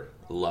of rubber.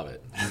 Love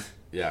it.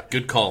 Yeah,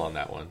 good call on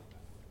that one.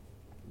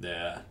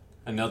 Yeah.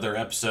 Another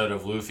episode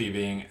of Luffy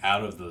being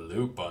out of the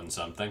loop on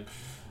something.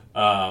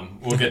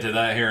 We'll get to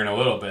that here in a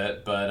little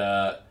bit,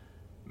 but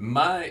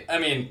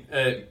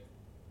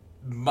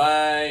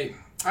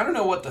I don't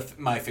know what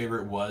my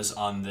favorite was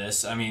on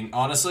this. I mean,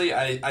 honestly,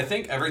 I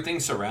think everything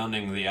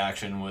surrounding the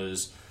action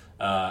was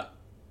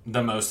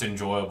the most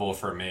enjoyable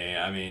for me.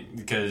 I mean,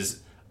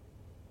 because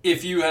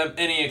if you have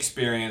any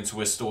experience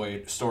with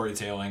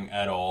storytelling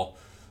at all,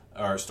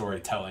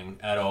 Storytelling.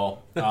 You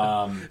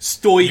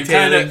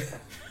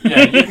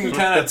can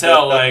kind of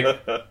tell, like,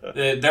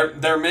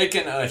 they're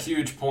making a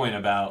huge point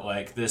about,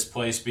 like, this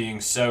place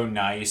being so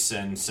nice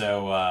and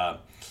so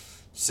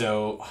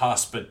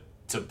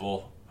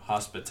hospitable.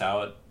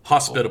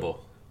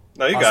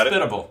 No, you got it.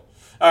 Hospitable.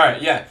 All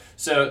right, yeah.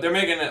 So they're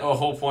making a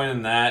whole point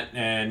in that,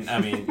 and I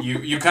mean,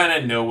 you kind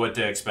of know what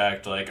to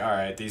expect. Like, all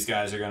right, these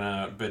guys are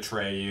gonna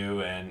betray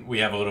you, and we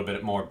have a little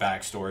bit more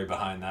backstory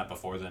behind that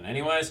before then,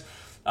 anyways.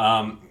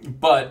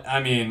 But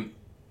I mean,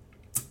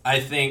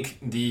 I think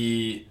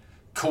the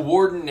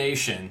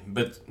coordination,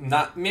 but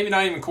maybe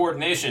not even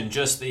coordination,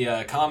 just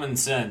the common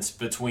sense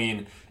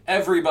between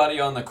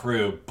everybody on the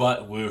crew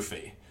but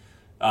Luffy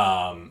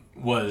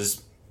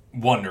was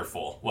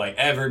wonderful. Like,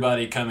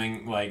 everybody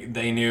coming, like,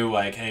 they knew,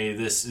 like, hey,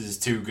 this is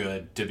too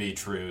good to be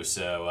true,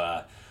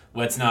 so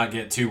let's not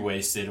get too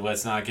wasted,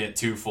 let's not get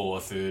too full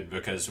of food,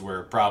 because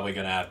we're probably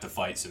gonna have to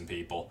fight some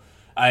people.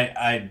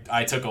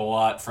 I took a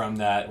lot from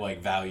that,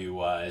 like,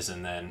 value-wise,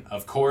 and then,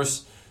 of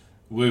course,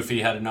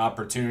 Luffy had an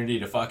opportunity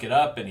to fuck it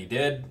up, and he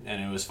did,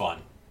 and it was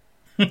fun.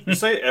 You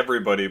say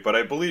everybody, but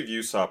I believe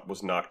Usopp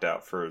was knocked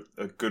out for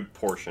a good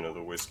portion of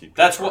the whiskey.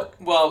 That's what.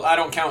 Well, I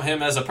don't count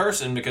him as a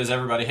person because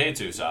everybody hates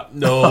Usopp.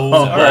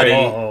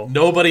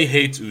 Nobody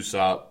hates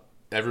Usopp.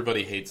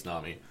 Everybody hates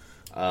Nami.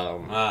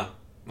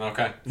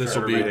 Okay. This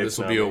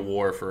will be a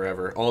war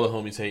forever. All the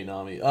homies hate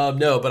Nami.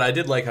 No, but I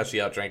did like how she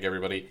outdrank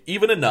everybody,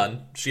 even a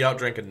nun. She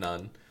outdrank a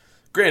nun.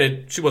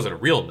 Granted, she wasn't a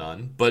real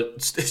nun,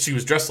 but she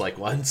was dressed like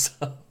one.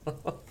 So.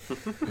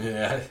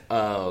 Yeah.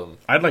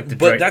 I'd like to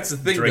but that's the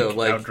thing, though.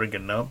 Like, outdrink a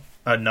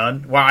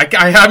nun. Wow,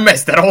 I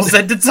messed that whole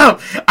sentence up.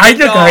 I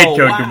think I hate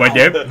drinking my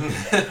dip.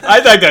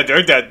 I like that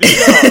drink that.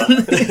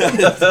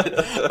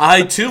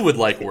 I too would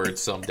like words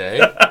someday.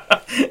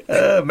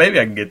 Maybe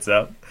I can get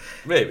some.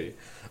 Maybe.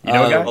 You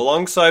know, guy?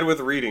 Alongside with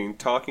reading,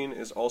 talking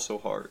is also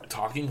hard.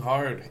 Talking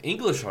hard.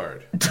 English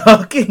hard.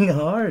 Talking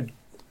hard.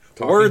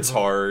 Words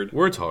hard.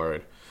 Words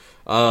hard.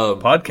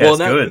 Podcast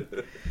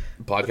good.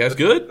 Podcast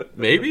good?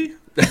 Maybe.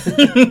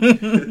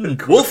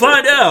 We'll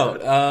find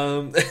out.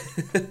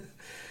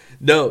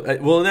 No,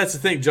 well, and that's the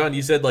thing, John.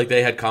 You said like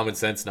they had common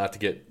sense not to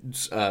get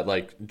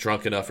like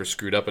drunk enough or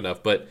screwed up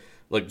enough, but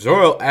like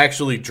Zoro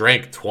actually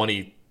drank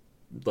 20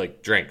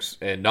 like drinks,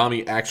 and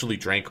Nami actually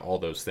drank all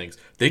those things.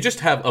 They just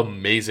have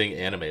amazing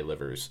anime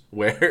livers,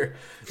 where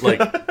like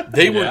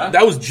they were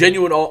that was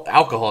genuine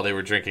alcohol they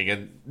were drinking,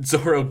 and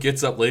Zoro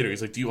gets up later.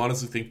 He's like, "Do you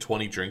honestly think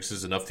 20 drinks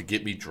is enough to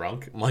get me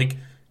drunk?" I'm like,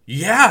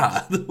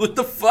 "Yeah, what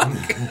the fuck?"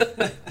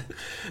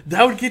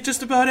 That would get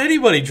just about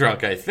anybody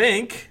drunk, I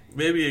think.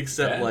 Maybe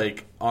except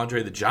like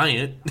Andre the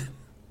Giant.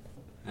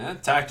 Yeah,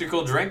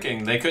 tactical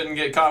drinking. They couldn't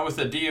get caught with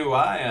a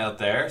DUI out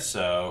there,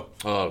 so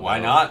why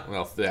not?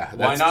 Well, yeah,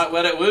 why not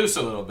let it loose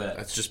a little bit?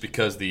 That's just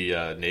because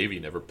the Navy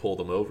never pulled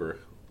them over,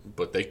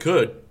 but they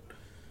could.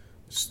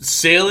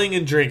 Sailing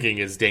and drinking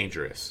is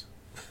dangerous.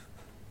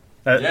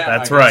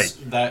 That's right.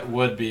 That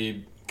would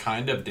be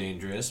kind of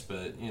dangerous,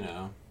 but you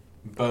know,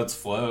 boats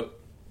float.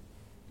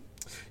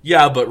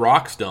 Yeah, but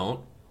rocks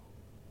don't.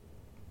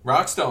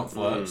 Rocks don't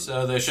float,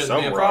 so they shouldn't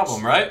Some be a rocks.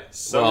 problem, right?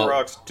 Some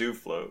rocks do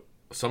float.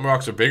 Some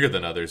rocks are bigger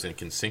than others and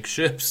can sink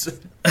ships.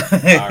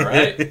 All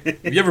right.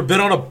 Have you ever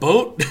been on a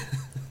boat?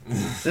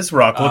 This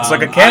rock looks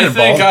like a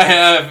cannonball.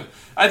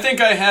 I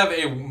think I have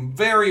a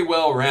very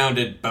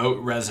well-rounded boat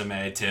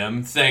resume,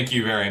 Tim. Thank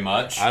you very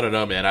much. I don't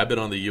know, man. I've been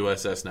on the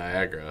USS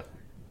Niagara.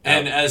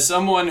 And as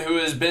someone who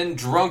has been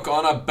drunk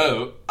on a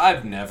boat,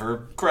 I've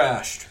never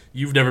crashed.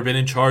 You've never been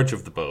in charge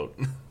of the boat.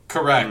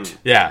 Correct.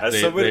 Yeah,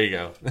 there you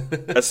go.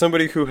 As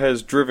somebody who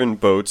has driven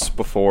boats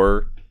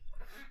before,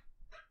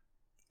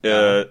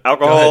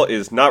 alcohol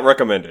is not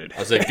recommended.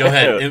 I was like, go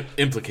ahead,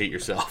 implicate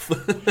yourself.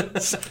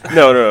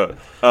 No.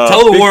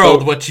 Tell the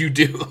world what you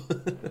do.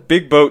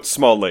 Big boat,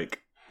 small lake.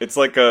 It's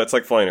like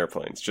flying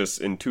airplanes,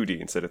 just in 2D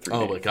instead of 3D.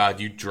 Oh my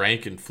god, you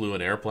drank and flew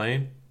an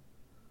airplane?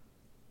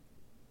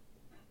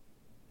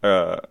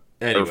 I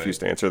refuse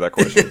to answer that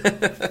question.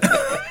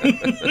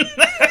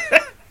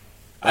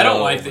 I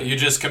don't like that you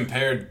just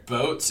compared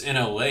boats in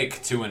a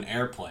lake to an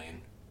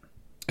airplane.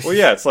 Well,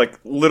 yeah, it's like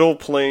little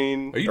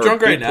plane. Are you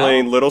drunk right big now?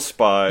 Plane, little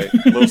spy,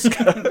 little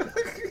sky.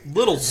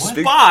 Little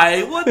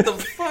spy? What the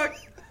fuck?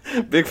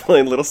 Big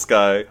plane, little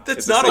sky. That's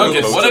It's not the a same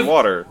little with boats sky. and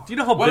water. Do you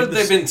know how What big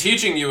have they been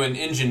teaching you in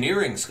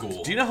engineering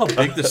school? Do you know how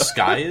big the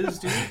sky is,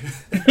 dude?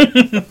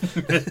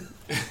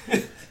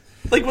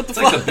 Like what the It's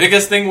fuck? like the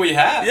biggest thing we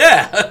have.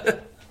 Yeah.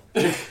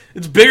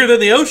 It's bigger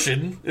than the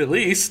ocean, at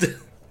least.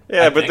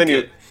 Yeah, but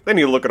think then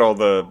you look at all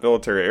the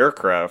military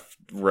aircraft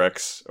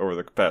wrecks over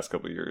the past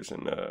couple of years,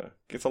 and it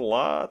gets a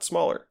lot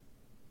smaller.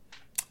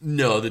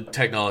 No, the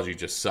technology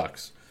just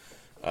sucks.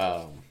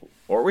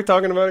 What are we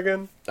talking about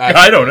again?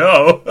 I don't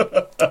know.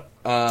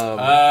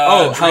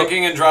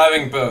 Drinking and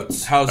driving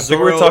boats. How I think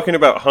Zoro... we're talking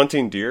about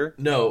hunting deer.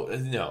 No.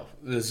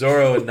 The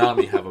Zoro and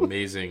Nami have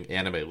amazing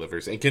anime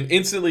livers and can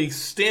instantly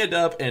stand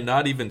up and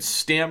not even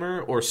stammer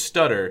or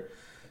stutter.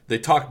 They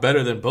talk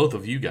better than both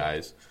of you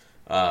guys.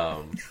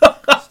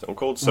 Stone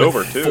cold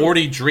sober too.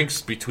 40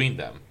 drinks between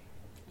them.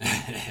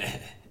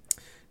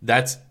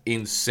 That's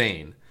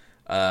insane.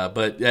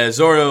 But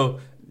Zoro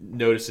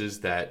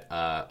notices that,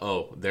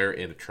 they're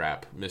in a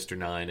trap. Mr.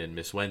 Nine and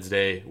Miss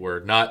Wednesday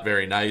were not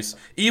very nice.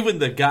 Even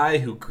the guy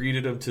who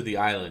greeted him to the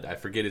island, I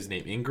forget his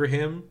name,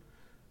 Ingraham,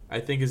 I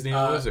think his name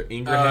was, or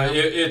Ingraham?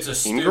 It's a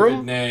stupid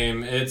Ingram?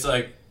 name. It's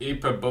like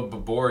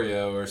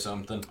Ipaboborio or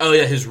something. Oh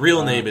yeah, his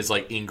real name is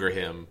like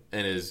Ingraham,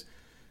 and his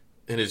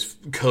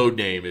code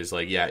name is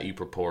like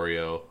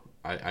Iproporio.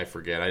 I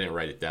forget. I didn't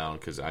write it down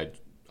because I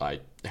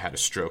had a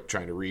stroke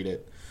trying to read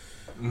it.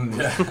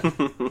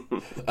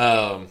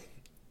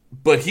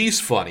 But he's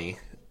funny,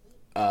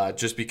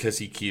 just because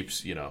he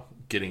keeps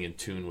getting in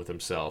tune with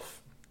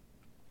himself.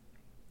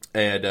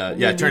 And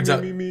it turns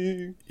out,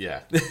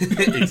 yeah,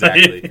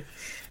 exactly.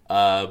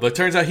 But it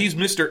turns out he's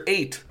Mr.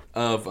 8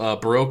 of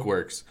Baroque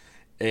Works,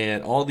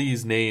 and all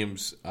these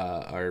names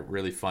are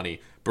really funny.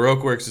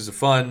 Baroque Works is a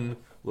fun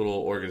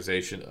little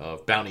organization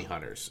of bounty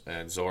hunters,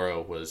 and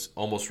Zoro was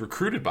almost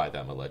recruited by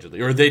them,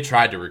 allegedly. Or they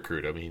tried to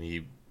recruit him. I mean,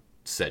 he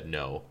said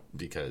no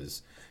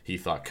because he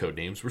thought code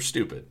names were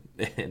stupid,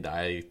 and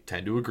I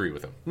tend to agree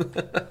with him.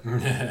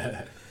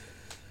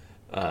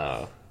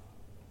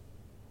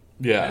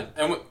 Yeah.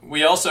 And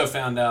we also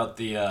found out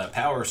the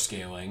power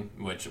scaling,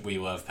 which we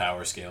love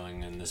power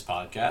scaling in this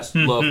podcast.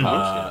 Love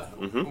power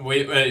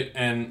scaling.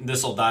 And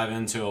this will dive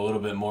into a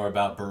little bit more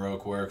about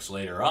Baroque Works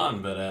later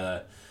on,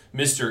 but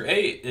Mr.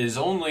 8 is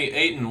only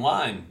 8 in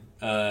line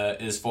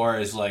as far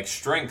as like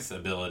strength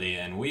ability,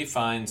 and we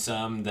find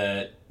some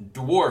that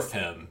dwarf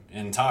him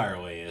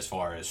entirely as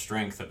far as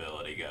strength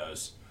ability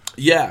goes.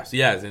 Yes.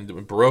 In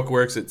Baroque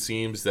Works, it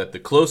seems that the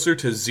closer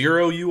to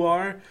 0 you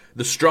are,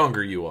 the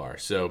stronger you are.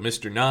 So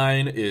Mr.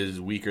 9 is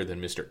weaker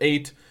than Mr.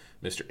 8.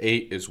 Mr.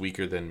 8 is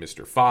weaker than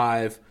Mr.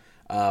 5.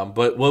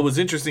 But what was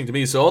interesting to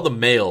me, so all the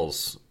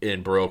males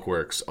in Baroque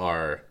Works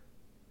are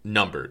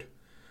numbered.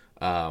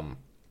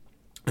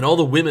 And all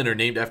the women are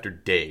named after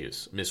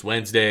days. Miss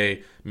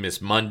Wednesday,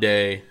 Miss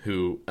Monday,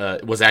 who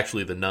was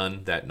actually the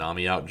nun that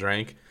Nami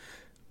outdrank.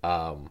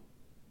 And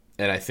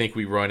and I think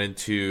we run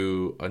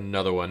into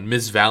another one,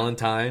 Miss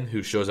Valentine,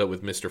 who shows up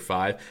with Mr.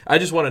 5. I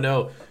just want to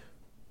know,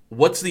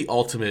 what's the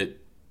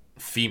ultimate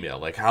female?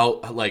 Like,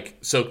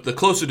 so the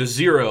closer to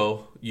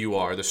 0 you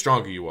are, the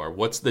stronger you are.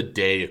 What's the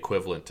day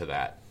equivalent to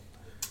that?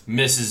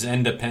 Mrs.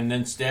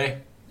 Independence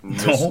Day.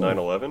 Miss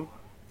 9/11.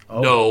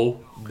 No.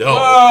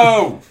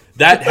 Whoa!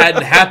 That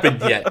hadn't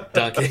happened yet,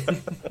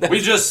 Duncan. We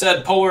just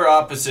said polar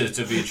opposites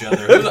of each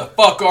other. Who the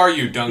fuck are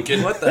you,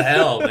 Duncan? What the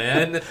hell,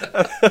 man?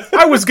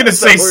 I was gonna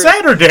say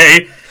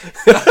Saturday.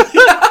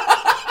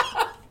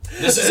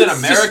 This is an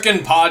American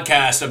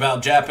podcast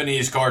about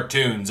Japanese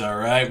cartoons, all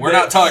right? We're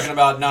not talking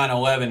about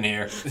 9/11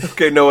 here.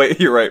 Okay, no wait,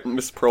 you're right.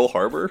 Miss Pearl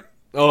Harbor.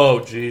 Oh,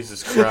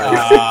 Jesus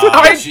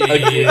Christ.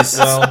 Jeez.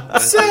 Well,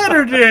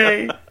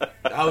 Saturday.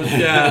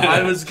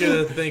 I was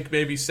going to think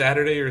maybe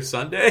Saturday or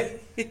Sunday.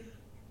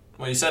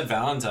 Well, you said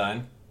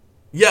Valentine.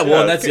 Yeah,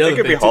 well, that's the other thing.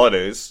 It could thing, be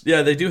holidays.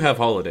 Yeah, they do have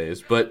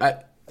holidays, but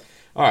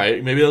all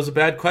right, maybe that was a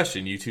bad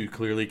question. You two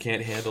clearly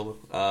can't handle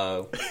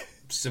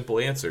simple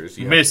answers.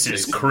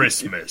 Mrs.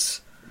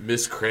 Christmas.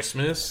 Miss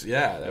Christmas?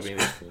 Yeah, I mean...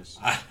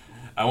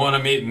 I want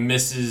to meet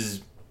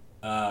Mrs.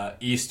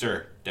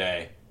 Easter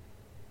Day.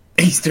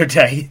 Easter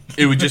Day.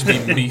 It would just be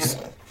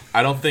Meester.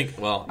 I don't think...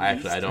 Well,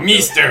 actually, I don't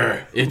Meester.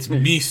 know. It's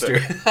Meester.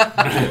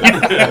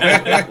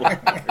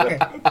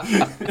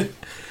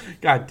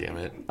 God damn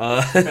it.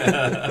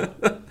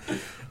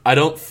 I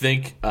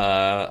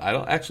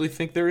don't actually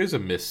think there is a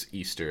Miss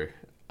Easter.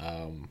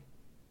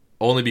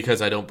 Only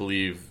because I don't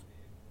believe...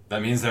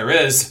 That means there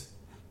is.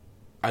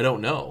 I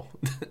don't know.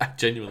 I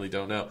genuinely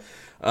don't know.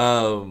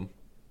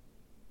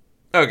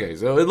 Okay,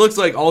 so it looks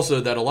like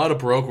also that a lot of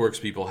Baroque Works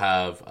people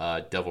have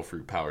devil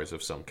fruit powers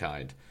of some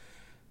kind.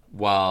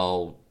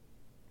 While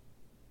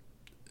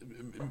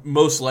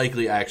most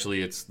likely,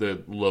 actually, it's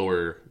the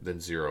lower than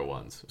 0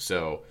 ones.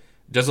 So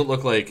it doesn't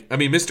look like... I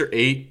mean, Mr.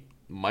 8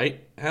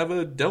 might have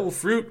a devil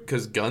fruit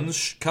because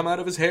guns come out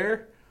of his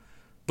hair.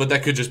 But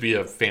that could just be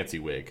a fancy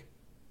wig.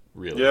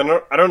 Really.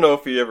 Yeah, I don't know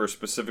if he ever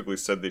specifically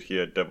said that he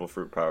had devil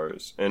fruit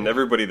powers. And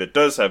everybody that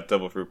does have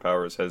devil fruit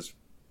powers has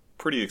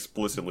pretty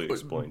explicitly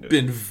explained it.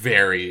 Been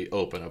very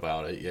open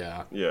about it,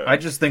 yeah. Yeah. I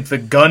just think the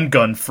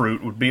gun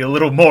fruit would be a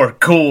little more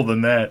cool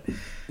than that.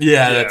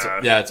 Yeah,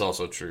 that's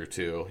also true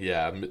too.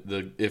 Yeah,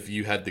 if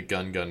you had the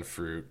gun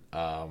fruit,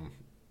 I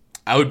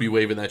would be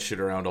waving that shit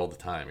around all the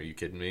time. Are you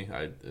kidding me?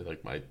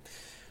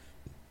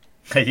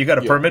 Hey, you got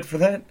a permit for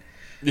that?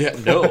 Yeah,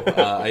 no.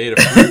 I ate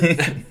a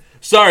fruit.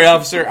 Sorry,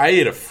 officer. I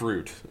ate a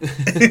fruit.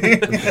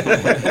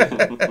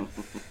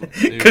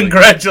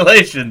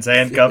 Congratulations,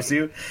 handcuffs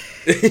you.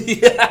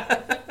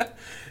 Yeah.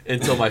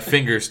 Until my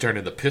fingers turn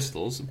into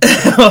pistols.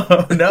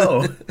 Oh,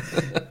 no.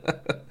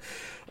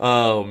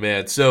 Oh,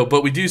 man.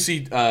 But we do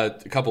see a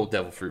couple of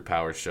devil fruit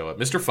powers show up.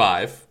 Mr.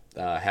 5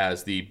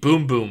 has the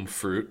Boom Boom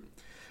fruit,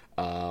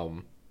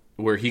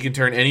 where he can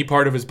turn any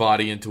part of his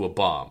body into a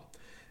bomb.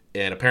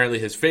 And apparently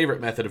his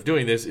favorite method of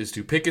doing this is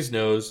to pick his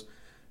nose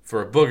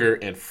for a booger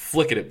and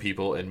flick it at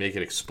people and make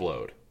it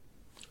explode.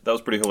 That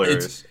was pretty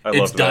hilarious.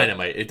 It's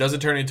dynamite. It doesn't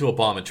turn into a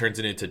bomb. It turns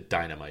it into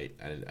dynamite.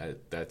 And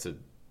that's a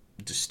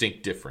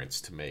distinct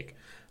difference to make.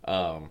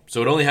 So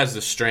it only has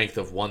the strength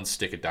of one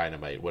stick of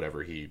dynamite,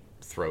 whatever he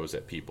throws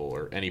at people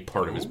or any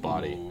part of his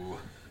body.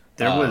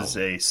 There was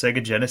a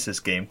Sega Genesis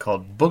game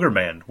called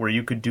Boogerman where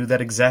you could do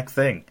that exact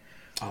thing.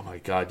 Oh my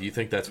god, do you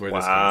think that's where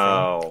this came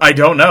from? I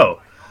don't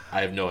know.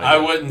 I have no idea. I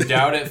wouldn't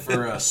doubt it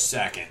for a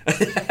second.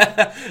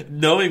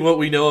 Knowing what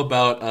we know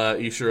about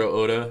Ishiro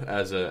Oda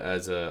as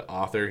a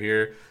author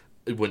here,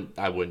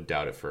 I wouldn't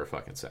doubt it for a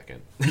fucking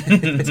second.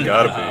 It's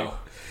gotta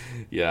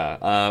be. Yeah.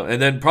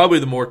 And then probably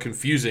the more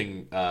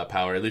confusing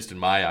power, at least in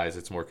my eyes,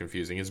 it's more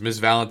confusing, is Miss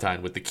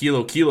Valentine with the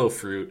Kilo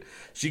fruit.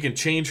 She can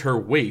change her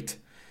weight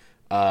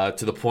to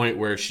the point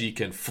where she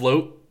can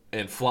float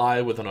and fly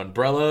with an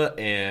umbrella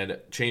and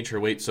change her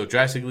weight so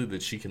drastically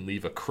that she can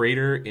leave a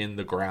crater in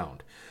the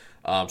ground.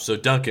 So,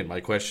 Duncan, my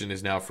question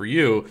is now for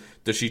you.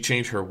 Does she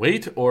change her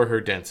weight or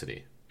her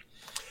density?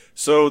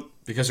 So,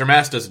 because her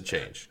mass doesn't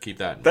change. Keep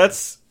that in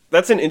mind.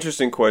 That's an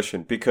interesting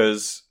question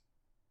because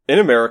in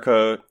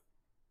America,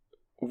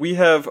 we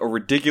have a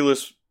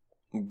ridiculous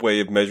way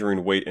of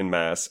measuring weight and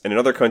mass. And in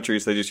other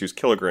countries, they just use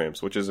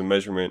kilograms, which is a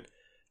measurement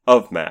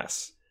of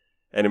mass.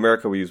 And in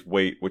America, we use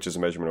weight, which is a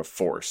measurement of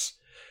force.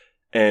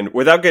 And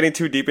without getting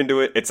too deep into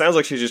it, it sounds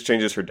like she just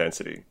changes her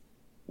density,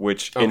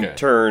 which in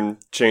turn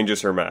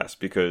changes her mass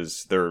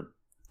because they're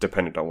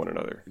dependent on one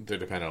another. They're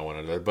dependent on one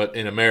another. But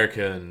in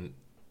American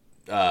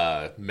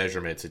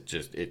measurements,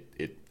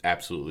 it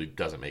absolutely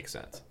doesn't make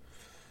sense.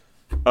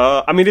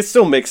 I mean, it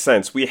still makes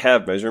sense. We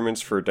have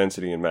measurements for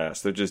density and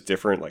mass. They're just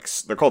different. Like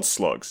they're called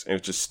slugs, and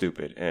it's just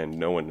stupid. And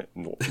no one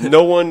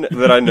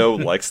that I know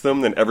likes them.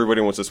 Then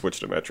everybody wants to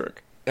switch to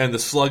metric. And the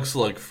slug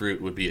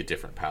fruit would be a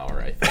different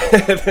power, I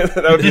think.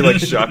 That would be like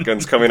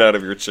shotguns coming out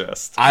of your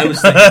chest. I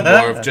was thinking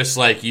more of just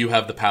like you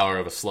have the power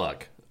of a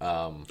slug.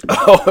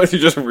 You're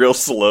just real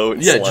slow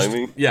and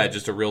slimy?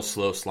 Just a real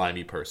slow,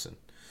 slimy person.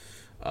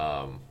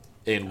 And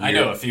weird, I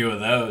know a few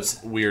of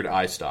so weird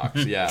eye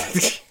stalks, yeah.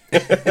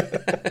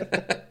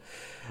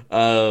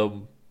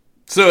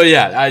 So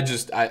yeah,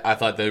 I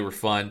thought they were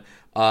fun.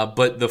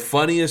 But the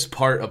funniest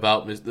part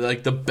about,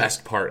 like the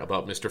best part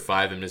about Mr.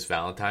 Five and Miss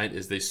Valentine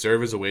is they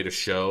serve as a way to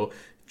show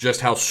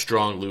just how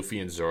strong Luffy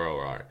and Zoro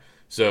are.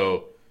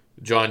 So,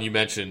 John, you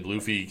mentioned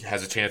Luffy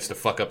has a chance to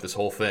fuck up this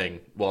whole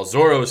thing, while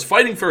Zoro is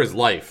fighting for his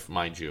life,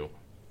 mind you.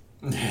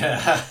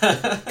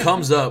 Yeah.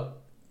 Comes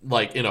up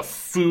like in a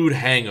food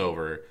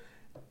hangover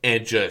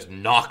and just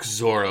knocks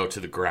Zoro to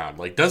the ground.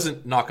 Like,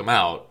 doesn't knock him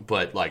out,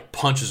 but like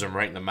punches him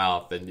right in the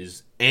mouth and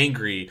is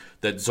angry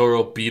that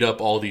Zoro beat up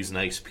all these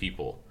nice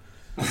people.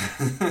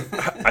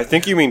 I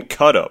think you mean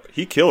cut up.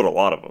 He killed a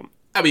lot of them.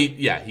 I mean,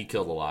 yeah, he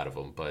killed a lot of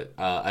them, but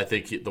I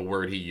think the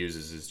word he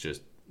uses is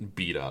just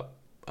beat up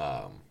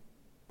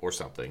or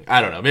something. I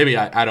don't know. Maybe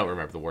I don't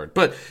remember the word.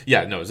 But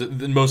yeah, no,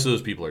 most of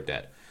those people are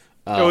dead.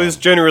 No, he's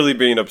generally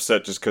being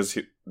upset just because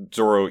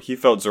he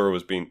felt Zoro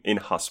was being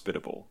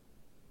inhospitable.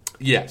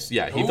 Yes,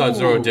 yeah, he thought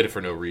Zoro did it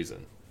for no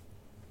reason.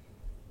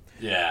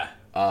 Yeah.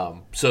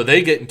 So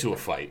they get into a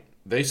fight.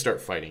 They start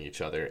fighting each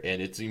other,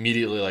 and it's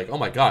immediately like, oh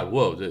my god,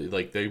 whoa,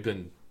 like they've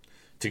been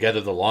together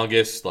the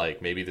longest.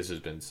 Like maybe this has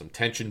been some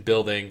tension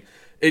building.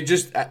 It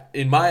just,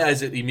 in my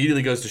eyes, it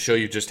immediately goes to show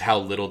you just how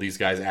little these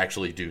guys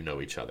actually do know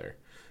each other.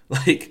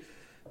 Like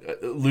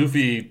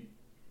Luffy,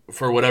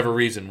 for whatever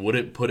reason,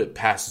 wouldn't put it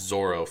past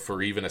Zoro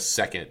for even a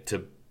second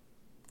to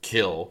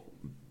kill,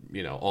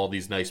 all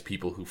these nice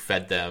people who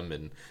fed them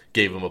and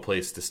gave them a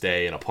place to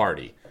stay and a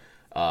party.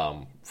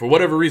 For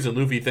whatever reason,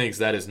 Luffy thinks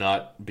that is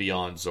not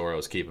beyond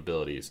Zoro's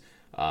capabilities.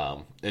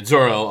 And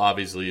Zoro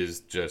obviously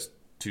is just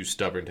too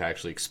stubborn to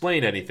actually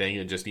explain anything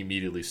and just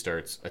immediately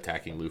starts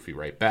attacking Luffy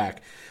right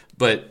back.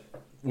 But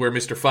where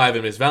Mr. Five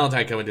and Miss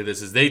Valentine come into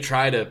this is they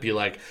try to be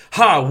like,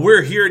 ha,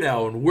 we're here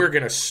now and we're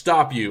going to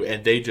stop you.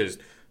 And they just,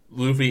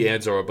 Luffy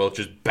and Zoro both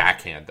just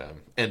backhand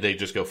them and they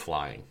just go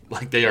flying.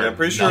 Like they are, I'm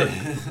pretty sure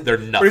they're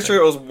nothing. Pretty sure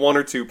it was one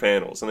or two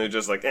panels and they're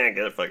just like, get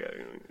the fuck out.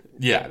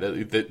 Yeah,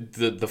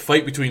 the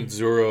fight between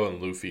Zoro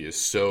and Luffy is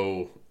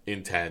so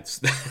intense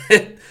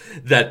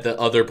that the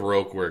other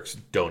Baroque works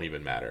don't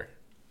even matter.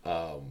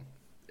 And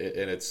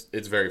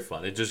it's very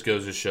fun. It just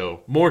goes to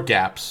show more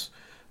gaps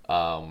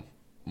in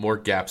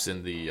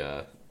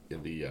the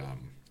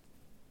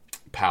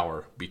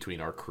power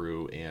between our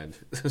crew and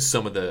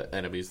some of the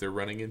enemies they're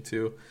running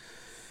into.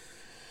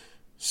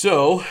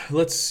 So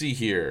let's see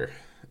here.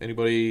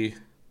 Anybody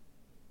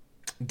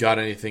got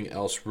anything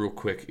else real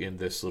quick in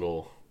this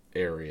little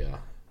area?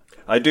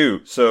 I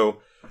do.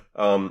 So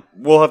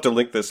we'll have to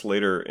link this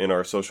later in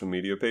our social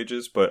media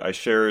pages, but I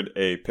shared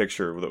a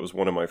picture that was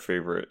one of my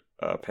favorite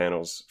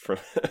panels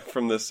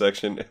from this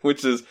section,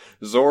 which is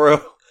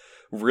Zoro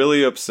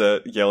really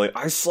upset, yelling,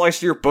 "I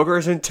sliced your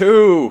boogers in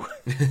two!"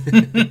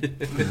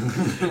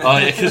 Oh,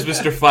 yeah, because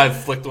Mr. Five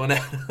flicked one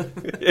out.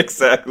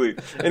 Exactly.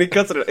 And he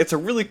cuts it. It's a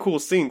really cool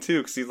scene, too,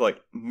 because he's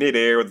like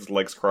midair with his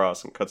legs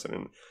crossed and cuts it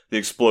in. The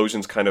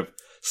explosions kind of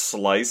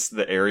slice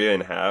the area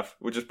in half,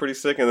 which is pretty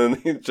sick, and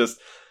then he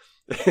just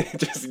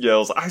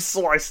yells, "I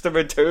sliced him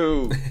in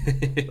two!"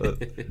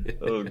 That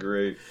was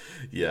great.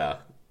 Yeah,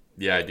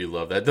 I do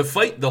love that.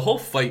 The whole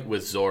fight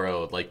with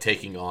Zoro, like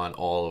taking on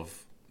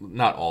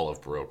not all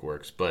of Baroque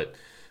Works, but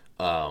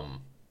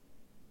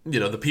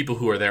the people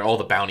who are there, all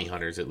the bounty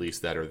hunters at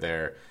least that are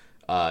there,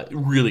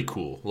 really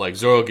cool. Like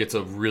Zoro gets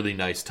a really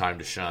nice time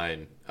to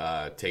shine,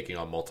 taking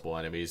on multiple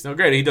enemies. Now,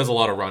 granted, he does a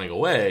lot of running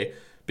away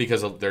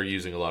because they're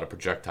using a lot of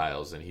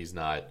projectiles, and he's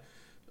not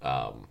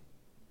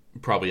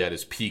probably at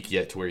his peak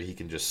yet to where he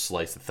can just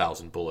slice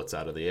 1,000 bullets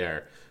out of the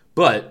air.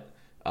 But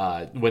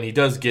when he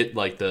does get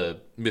like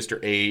the Mr.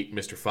 8,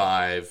 Mr.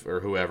 5,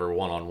 or whoever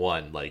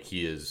one-on-one, like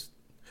he is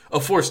a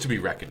force to be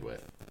reckoned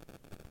with.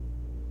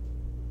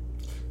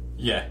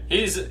 Yeah,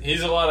 he's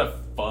a lot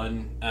of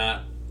fun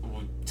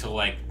to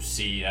like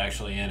see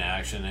actually in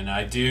action, and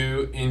I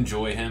do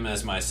enjoy him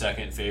as my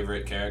second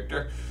favorite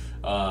character.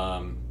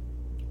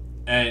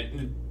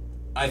 And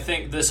I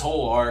think this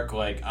whole arc,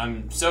 like,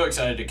 I'm so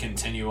excited to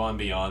continue on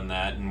beyond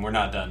that, and we're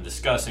not done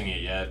discussing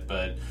it yet,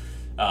 but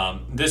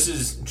this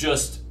is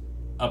just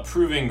a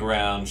proving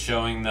ground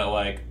showing that,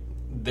 like,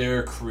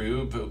 their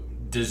crew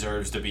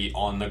deserves to be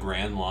on the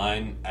Grand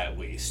Line at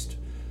least.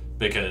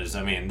 Because,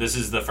 I mean, this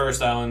is the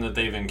first island that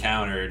they've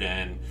encountered,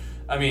 and,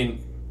 I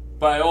mean,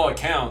 by all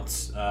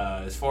accounts,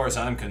 as far as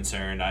I'm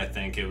concerned, I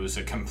think it was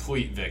a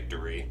complete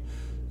victory.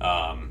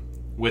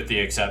 With the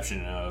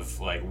exception of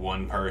like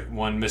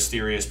one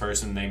mysterious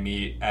person they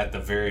meet at the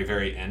very,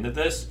 very end of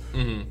this.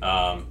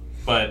 Mm-hmm.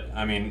 But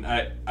I mean,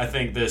 I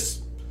think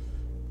this,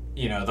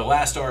 the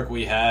last arc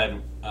we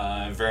had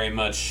very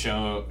much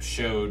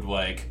showed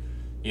like,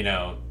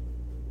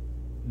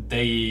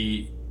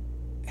 they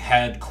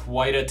had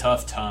quite a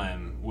tough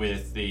time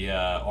with the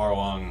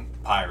Arlong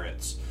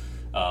pirates.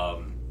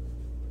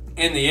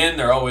 In the end,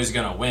 they're always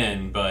going to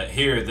win, but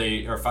here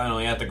they are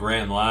finally at the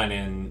Grand Line,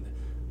 and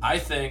I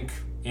think,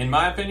 in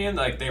my opinion,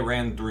 like they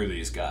ran through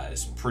these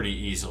guys pretty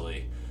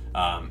easily.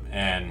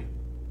 And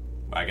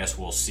I guess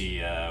we'll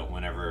see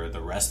whenever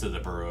the rest of the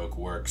Baroque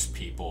Works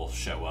people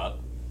show up.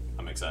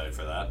 I'm excited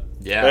for that.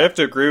 Yeah. I have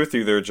to agree with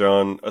you there,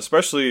 John,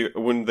 especially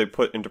when they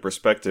put into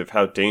perspective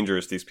how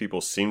dangerous these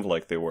people seemed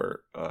like they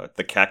were.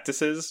 The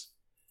cactuses,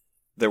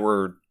 there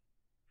were,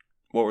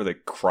 what were they,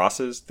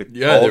 crosses?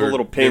 Yeah, all they the were-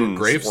 little they were pins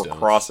were gravestones.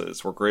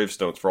 crosses, were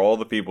gravestones for all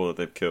the people that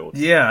they've killed.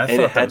 Yeah, I and thought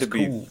it had that to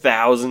was be cool.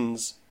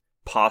 thousands,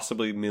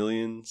 possibly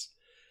millions.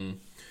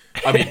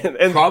 I mean,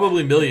 And-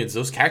 probably millions.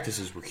 Those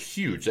cactuses were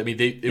huge. I mean,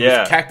 it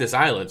Yeah. was Cactus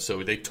Island,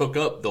 so they took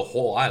up the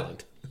whole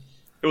island.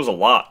 It was a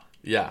lot.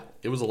 Yeah,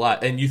 it was a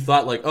lot. And you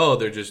thought like, oh,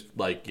 they're just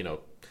like, you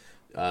know,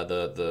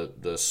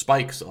 the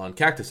spikes on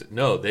cactus.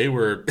 No, they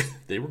were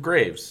they were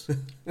graves.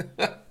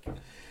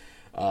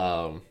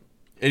 And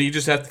you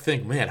just have to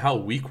think, man, how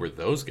weak were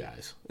those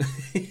guys?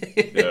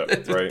 Yeah,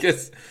 right.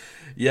 Because,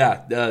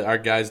 our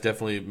guys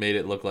definitely made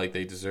it look like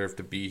they deserved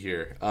to be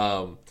here.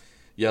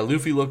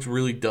 Luffy looked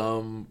really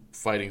dumb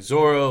fighting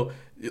Zoro.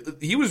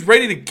 He was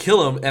ready to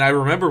kill him, and I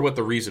remember what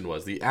the reason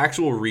was. The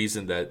actual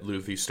reason that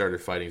Luffy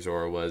started fighting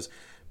Zoro was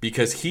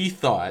because he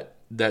thought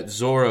that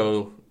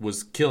Zoro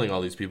was killing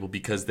all these people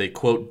because they,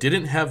 quote,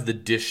 didn't have the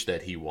dish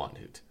that he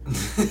wanted.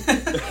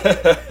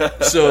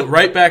 So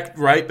right back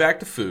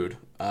to food.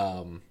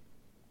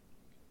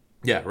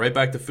 Right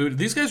back to food.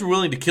 These guys were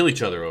willing to kill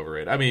each other over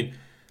it. I mean,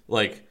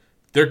 like,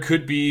 there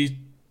could be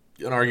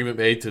an argument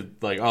made to,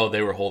 like, oh,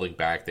 they were holding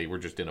back. They were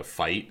just in a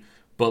fight.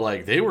 But,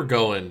 like, they were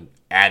going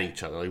at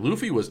each other. Like,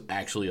 Luffy was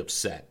actually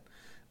upset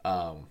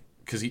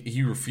because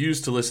he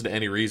refused to listen to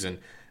any reason.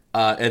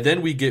 And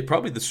then we get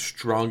probably the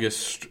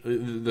strongest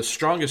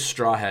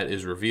Straw Hat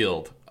is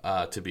revealed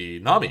to be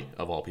Nami,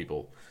 of all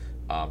people.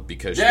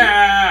 Because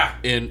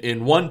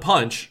in one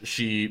punch,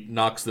 she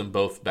knocks them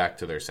both back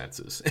to their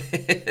senses.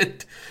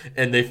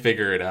 And they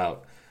figure it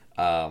out.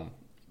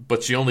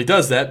 But she only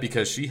does that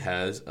because she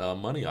has a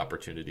money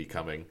opportunity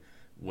coming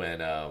when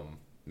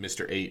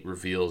Mr. 8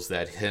 reveals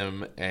that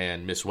him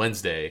and Miss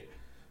Wednesday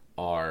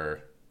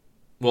are...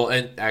 Well,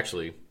 and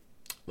actually,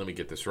 let me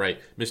get this right.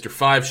 Mr.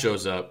 5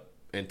 shows up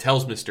and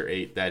tells Mr.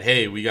 8 that,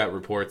 hey, we got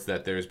reports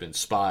that there's been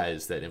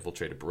spies that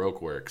infiltrated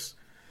Baroque Works.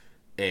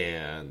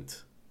 And...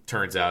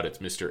 turns out it's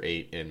Mr.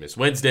 8 and Miss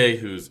Wednesday,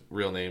 whose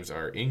real names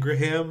are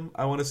Ingraham,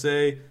 I want to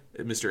say,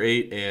 Mr.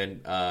 8,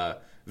 and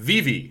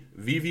Vivi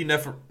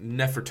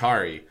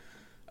Nefertari,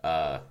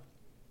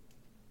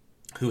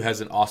 who has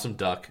an awesome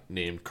duck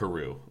named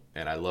Karoo.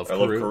 And I love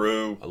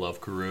Karoo. I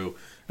love Karoo.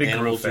 Big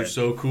Karoo Animals fan. are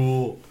so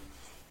cool.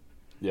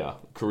 Yeah,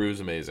 Karoo's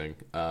amazing.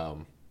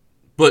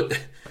 But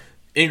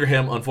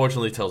Ingraham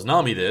unfortunately tells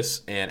Nami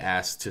this and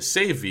asks to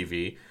save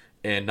Vivi,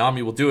 and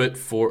Nami will do it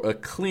for a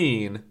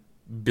clean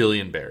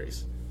billion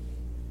berries.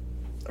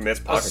 I mean,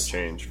 that's pocket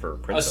change for a A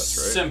princess,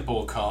 right?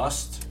 simple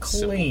cost.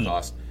 Clean. Simple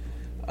cost.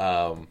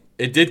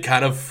 It did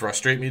kind of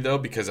frustrate me though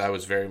because I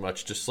was very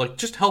much just like,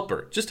 just help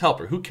her.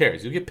 Who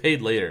cares? You'll get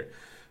paid later.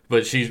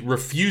 But she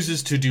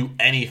refuses to do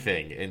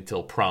anything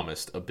until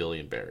promised a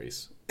billion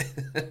berries.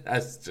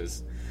 That's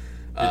just.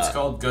 It's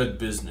called good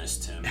business,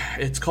 Tim.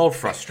 It's called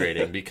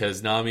frustrating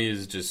because Nami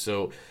is just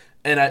so.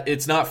 And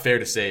it's not fair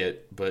to say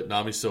it, but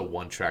Nami's so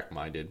one-track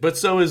minded. But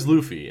so is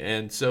Luffy,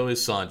 and so is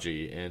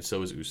Sanji, and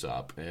so is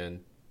Usopp, and.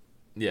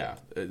 Yeah,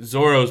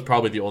 Zoro's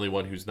probably the only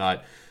one who's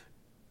not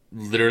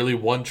literally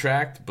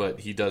one-tracked, but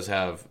he does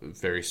have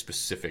very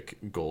specific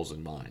goals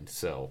in mind.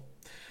 So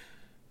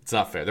it's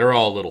not fair. They're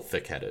all a little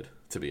thick-headed,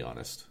 to be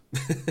honest.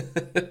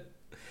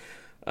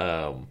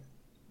 Yeah,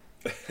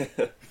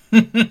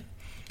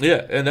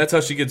 and that's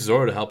how she gets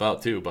Zoro to help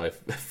out, too, by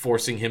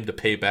forcing him to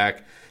pay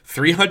back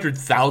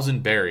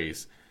 300,000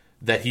 berries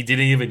that he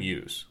didn't even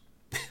use.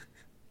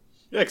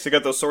 Yeah, because he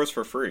got those swords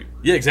for free.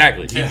 Yeah,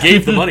 exactly. He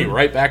gave the money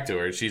right back to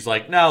her. She's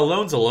like, no,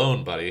 loan's a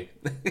loan, buddy.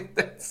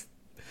 That's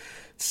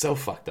so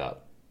fucked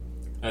up.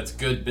 That's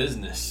good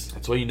business.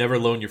 That's why you never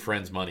loan your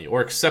friends money or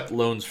accept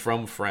loans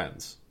from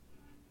friends.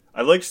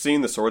 I liked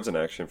seeing the swords in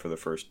action for the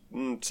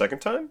second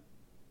time?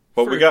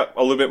 But we got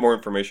a little bit more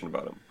information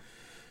about him.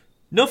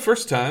 No,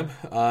 first time.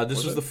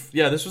 This was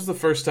the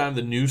first time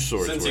the new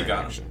swords Since were he in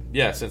got action.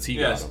 Yeah, since he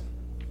got them.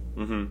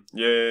 Mm-hmm.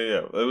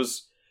 Yeah.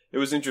 It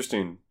was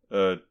interesting.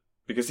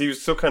 Because he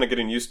was still kind of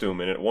getting used to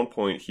him, and at one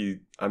point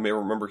I may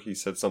remember he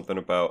said something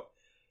about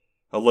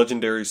a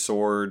legendary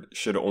sword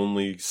should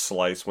only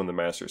slice when the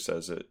master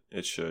says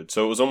it should.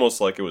 So it was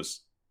almost like it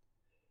was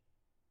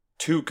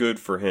too good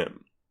for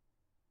him.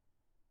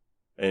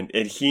 And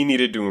he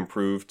needed to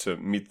improve to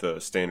meet the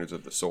standards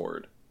of the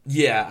sword.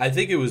 Yeah, I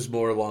think it was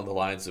more along the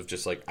lines of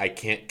just like, I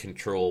can't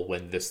control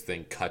when this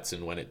thing cuts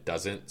and when it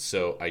doesn't,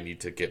 so I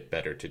need to get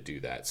better to do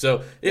that.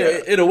 So,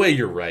 in a way,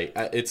 you're right.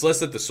 It's less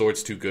that the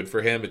sword's too good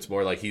for him, it's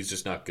more like he's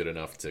just not good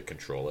enough to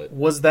control it.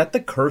 Was that the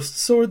cursed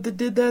sword that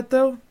did that,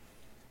 though?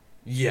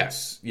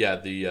 Yes. Yeah,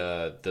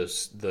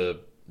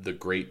 the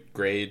great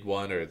grade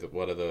one, or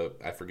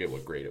I forget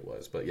what grade it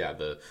was, but yeah,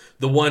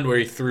 the one where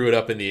he threw it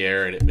up in the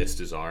air and it missed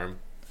his arm.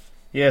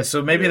 Yeah,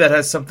 so maybe that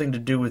has something to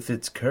do with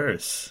its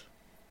curse.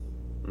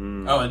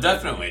 Oh, it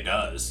definitely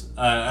does.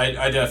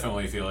 I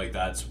definitely feel like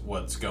that's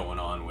what's going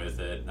on with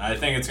it. I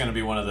think it's going to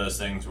be one of those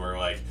things where,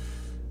 like,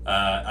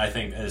 I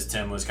think, as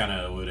Tim was kind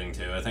of alluding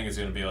to, I think it's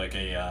going to be like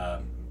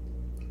a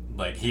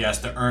like he has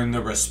to earn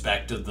the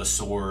respect of the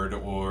sword,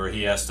 or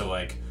he has to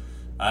like,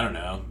 I don't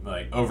know,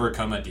 like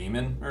overcome a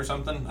demon or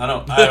something. I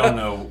don't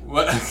know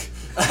what.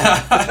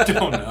 I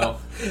don't know.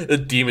 The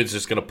demon's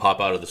just gonna pop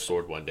out of the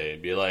sword one day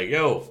and be like,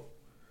 "Yo,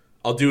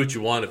 I'll do what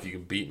you want if you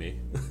can beat me."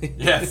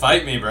 Yeah,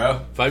 fight me,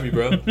 bro. Fight me,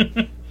 bro.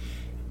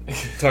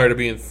 Tired of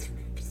being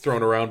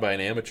thrown around by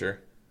an amateur.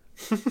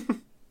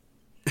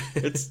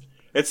 It's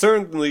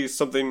certainly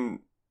something.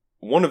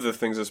 One of the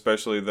things,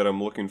 especially, that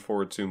I'm looking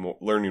forward to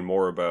learning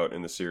more about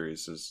in the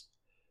series is,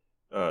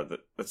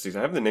 let's see,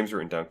 I have the names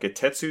written down.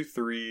 Getetsu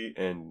 3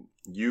 and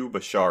Yu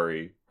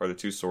Bashari are the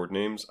two sword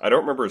names. I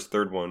don't remember his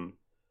third one,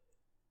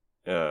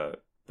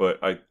 but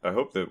I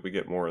hope that we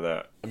get more of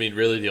that. I mean,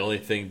 really, the only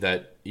thing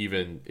that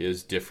even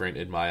is different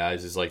in my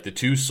eyes is like the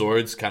two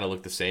swords kind of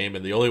look the same,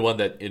 and the only one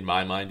that in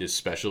my mind is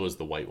special is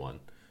the white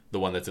one, the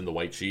one that's in the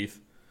white sheath.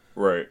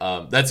 Right.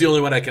 That's the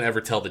only one I can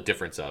ever tell the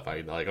difference of.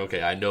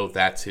 Okay, I know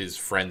that's his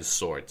friend's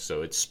sword,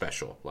 so it's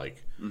special.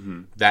 Like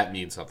that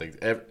means something.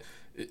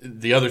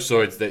 The other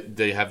swords,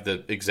 they have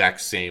the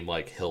exact same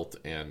like hilt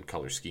and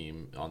color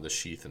scheme on the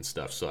sheath and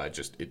stuff. So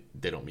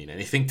they don't mean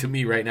anything to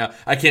me right now.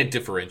 I can't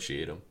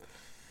differentiate them.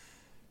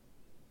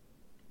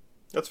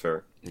 That's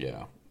fair.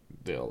 Yeah,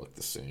 they all look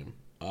the same.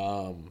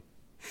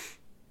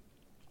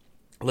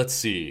 Let's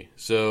see.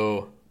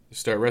 So you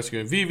start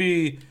rescuing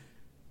Vivi,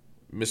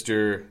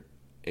 Mr.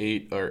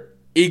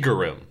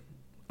 Igaram,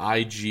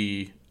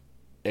 Igaram,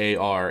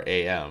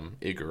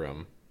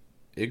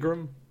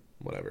 Igaram,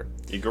 whatever.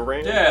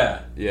 Egoran?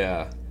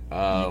 Yeah.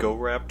 Ego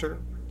Raptor?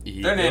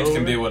 Their names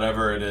can be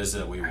whatever it is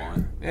that we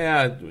want.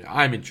 Yeah,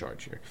 I'm in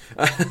charge here.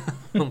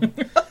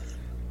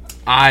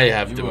 I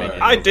have dominion.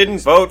 I didn't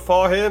vote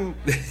for him.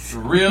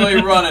 Really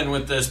running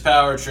with this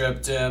power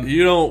trip, Tim.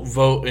 You don't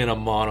vote in a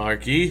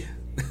monarchy.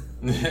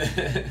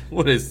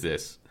 What is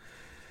this?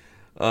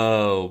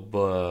 Oh,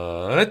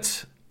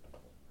 but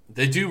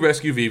they do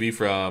rescue Vivi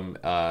from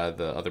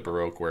the other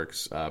Baroque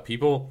Works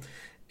people,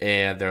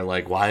 and they're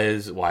like, "Why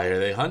are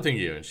they hunting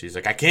you?" And she's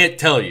like, "I can't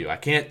tell you. I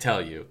can't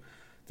tell you."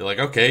 They're like,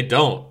 "Okay,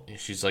 don't." And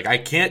she's like, "I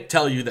can't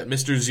tell you that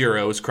Mr.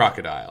 Zero is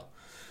Crocodile."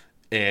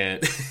 And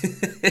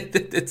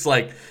it's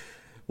like,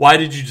 why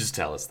did you just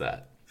tell us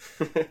that?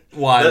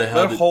 Why the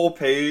hell? That whole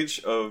page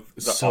of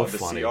the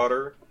funny. sea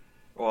otter.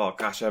 Oh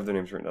gosh, I have the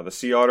names right now. The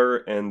sea otter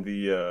and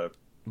the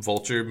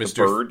Vulture, the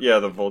Mr. bird. Yeah,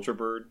 the vulture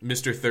bird.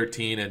 Mr.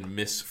 13 and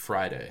Miss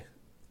Friday.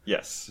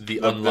 Yes, The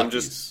them Unluckies.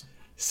 just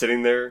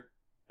sitting there,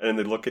 and then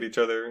they look at each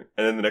other,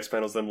 and then the next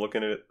panel's them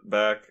looking at it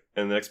back,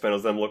 and the next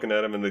panel's them looking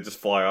at him, and they just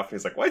fly off. And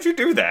he's like, "Why'd you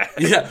do that?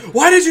 Yeah,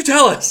 why did you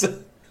tell us?"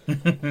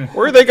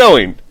 Where are they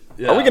going?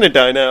 Yeah. Are we gonna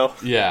die now?"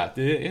 Yeah,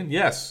 and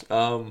yes,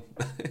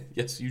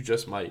 yes, you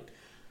just might.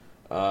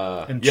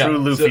 In true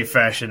Luffy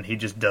fashion, he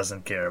just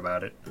doesn't care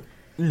about it.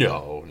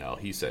 No,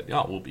 he said,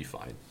 "Oh, we'll be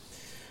fine.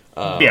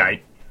 Be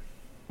aight.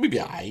 We be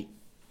alright.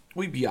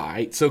 We be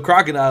alright." So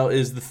Crocodile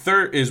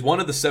is one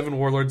of the 7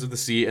 warlords of the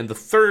sea, and the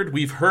third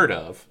we've heard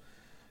of,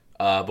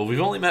 but we've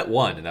only met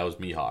one, and that was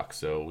Mihawk.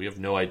 So we have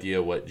no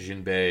idea what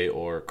Jinbei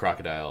or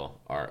Crocodile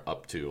are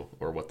up to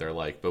or what they're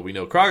like. But we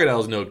know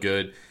Crocodile's no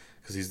good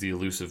because he's the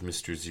elusive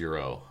Mr.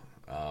 Zero,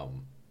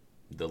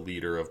 the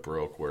leader of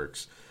Baroque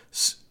Works,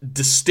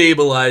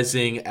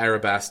 destabilizing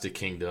Arabasta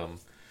Kingdom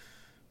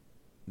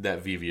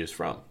that Vivi is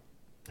from.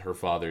 Her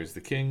father is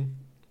the king,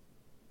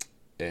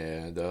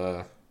 and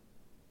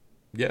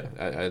yeah,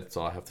 that's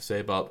all I have to say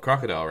about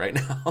Crocodile right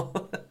now.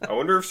 I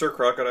wonder if Sir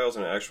Crocodile's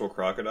an actual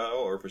crocodile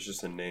or if it's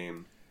just a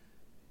name.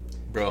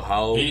 Bro,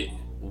 how He's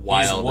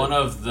wild. one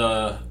of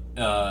the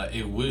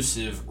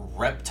elusive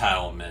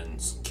reptile men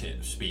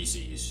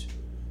species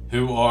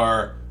who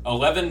are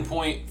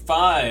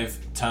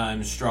 11.5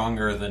 times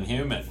stronger than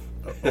human.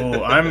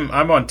 Oh,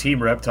 I'm on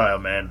Team Reptile,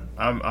 man.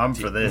 I'm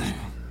for this.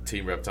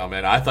 Team Reptile,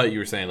 man. I thought you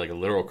were saying like a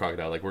literal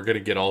crocodile. Like we're going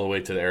to get all the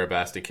way to the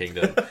Arabasta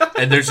Kingdom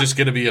and there's just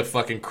going to be a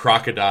fucking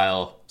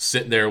crocodile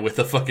sitting there with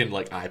a fucking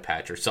like eye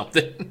patch or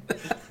something.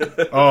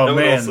 Oh, That would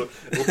man. also,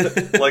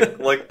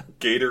 like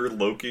Gator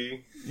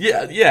Loki.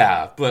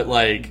 Yeah, but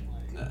like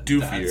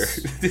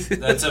doofier.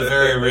 That's a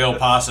very real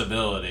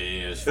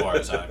possibility as far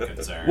as I'm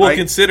concerned. Well,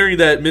 considering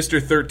that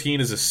Mr.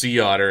 13 is a sea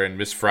otter and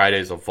Miss Friday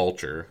is a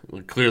vulture,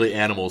 clearly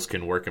animals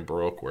can work in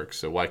Baroque work,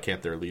 so why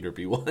can't their leader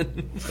be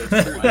one?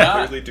 They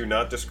clearly do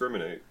not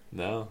discriminate.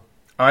 No.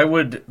 I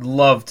would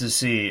love to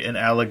see an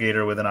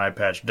alligator with an eye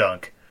patch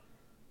dunk.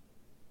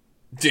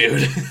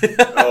 Dude.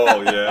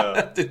 Oh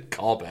yeah.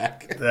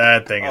 Callback.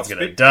 That thing is Oh,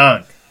 gonna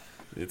dunk.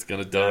 It's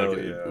gonna dunk.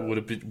 Hell yeah.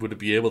 Would it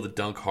be able to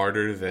dunk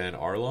harder than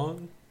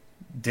Arlong?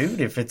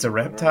 Dude, if it's a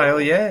reptile,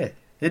 yeah.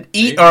 It'd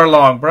eat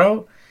Arlong,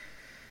 bro.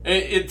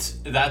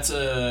 That's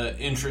a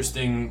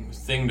interesting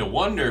thing to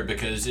wonder,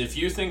 because if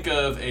you think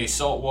of a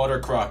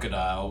saltwater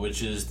crocodile,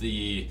 which is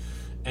the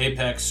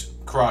apex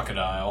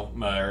crocodile,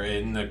 or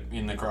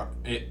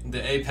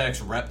the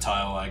apex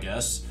reptile, I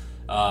guess,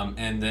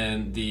 and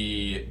then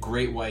the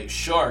great white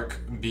shark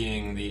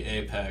being the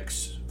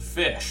apex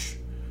fish.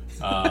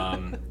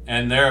 And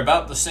they're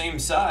about the same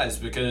size,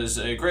 because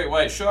a great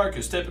white shark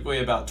is typically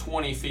about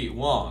 20 feet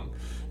long.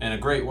 and a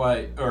great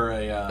white or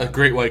A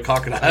great white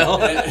crocodile.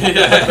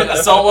 a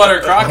saltwater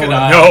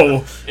crocodile. Oh,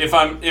 no.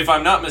 If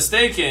I'm not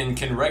mistaken,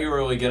 can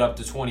regularly get up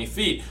to 20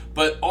 feet.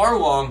 But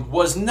Arlong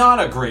was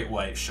not a great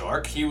white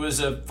shark. He was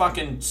a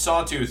fucking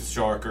sawtooth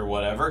shark or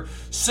whatever.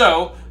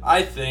 So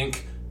I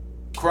think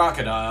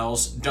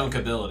Crocodile's dunk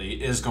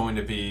ability is going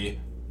to be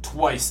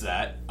twice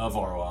that of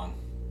Arlong.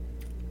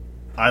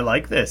 I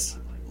like this.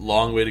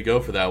 Long way to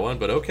go for that one,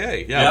 but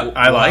okay. Yeah, Yep.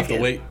 I we'll like have to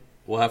it. wait.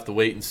 We'll have to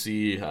wait and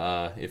see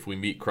if we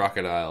meet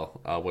Crocodile,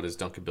 what his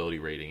dunk ability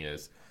rating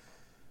is.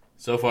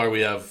 So far,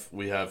 we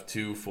have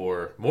 2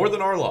 for more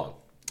than Arlong.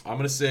 I'm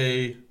gonna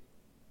say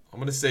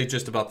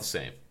just about the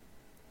same.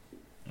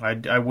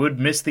 I would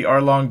miss the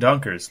Arlong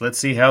Dunkers. Let's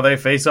see how they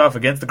face off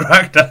against the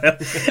crocodile.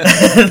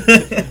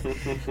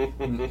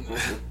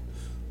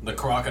 The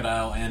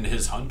crocodile and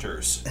his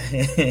hunters.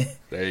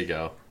 There you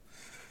go.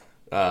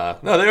 No,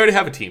 they already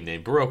have a team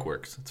named Baroque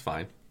Works. It's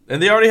fine.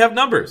 And they already have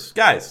numbers.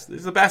 Guys,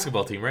 there's a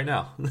basketball team right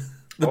now.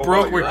 The Oh,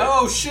 Baroque you're Works. right.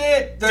 Oh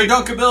shit! Their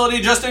dunk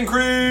ability just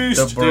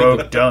increased. The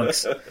Baroque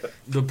Dunks.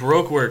 The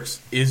Baroque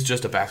Works is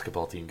just a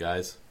basketball team,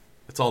 guys.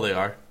 That's all they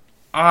are.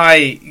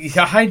 I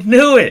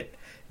knew it.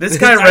 This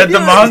guy read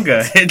the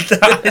manga.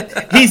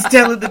 He's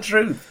telling the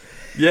truth.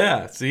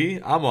 Yeah, see?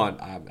 I'm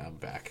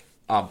back.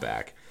 I'm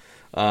back.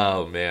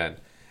 Oh man.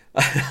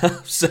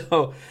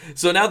 So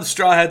now the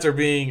Straw Hats are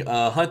being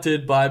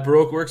hunted by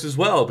Baroque Works as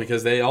well,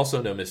 because they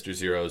also know Mr.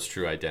 Zero's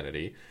true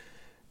identity.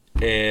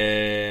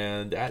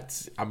 And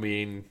that's, I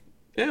mean,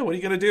 yeah, what are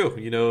you gonna do?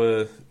 You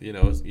know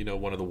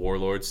one of the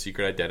warlord's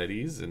secret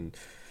identities, and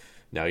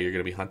now you're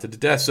gonna be hunted to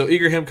death. So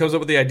Igrahim comes up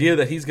with the idea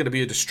that he's gonna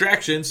be a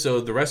distraction,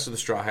 so the rest of the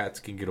Straw Hats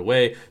can get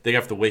away. They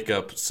have to wake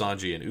up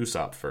Sanji and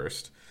Usopp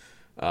first.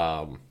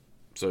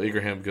 So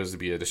Igrahim goes to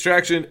be a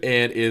distraction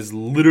and is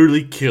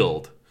literally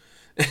killed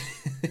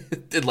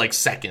in like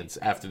seconds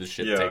after the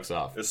ship takes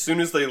off. As soon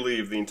as they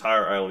leave, the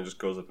entire island just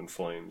goes up in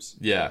flames.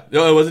 Yeah.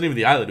 No, it wasn't even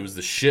the island. It was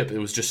the ship. It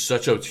was just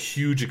such a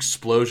huge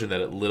explosion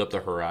that it lit up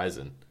the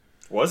horizon.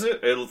 Was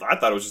it? I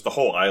thought it was just the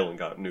whole island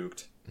got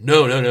nuked.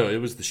 No. It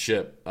was the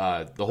ship.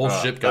 The whole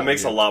ship got That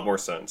makes a nuked. lot more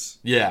sense.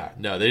 Yeah.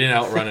 No, they didn't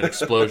outrun an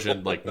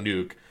explosion like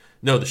nuke.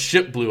 No, the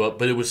ship blew up,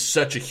 but it was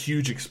such a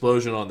huge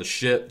explosion on the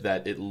ship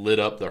that it lit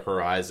up the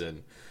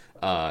horizon,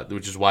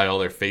 which is why all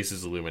their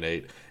faces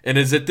illuminate. And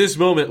it's at this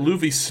moment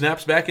Luffy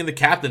snaps back into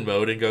captain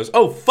mode and goes,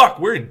 "Oh fuck,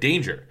 we're in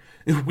danger.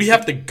 We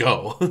have to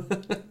go."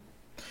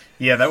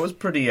 Yeah, that was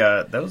pretty.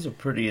 That was a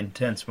pretty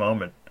intense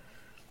moment.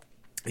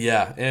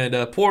 Yeah, and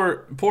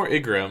poor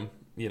Igram,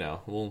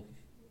 we'll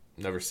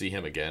never see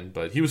him again.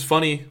 But he was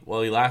funny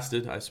while he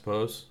lasted, I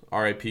suppose.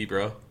 R.I.P.,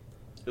 bro.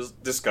 His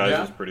disguise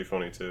Yeah. was pretty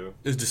funny too.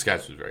 His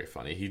disguise was very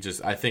funny. He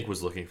just, I think,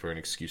 was looking for an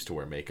excuse to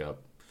wear makeup.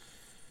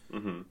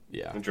 Mm-hmm.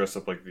 Yeah, And dressed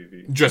up like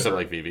Vivi. dress up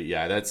like Vivi.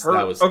 Yeah, that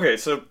was Okay,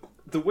 so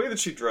the way that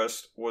she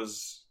dressed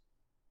was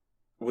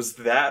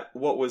that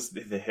what was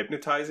the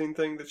hypnotizing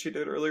thing that she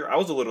did earlier? I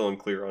was a little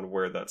unclear on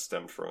where that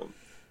stemmed from.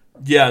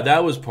 Yeah,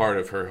 that was part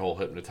of her whole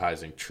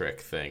hypnotizing trick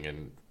thing,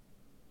 and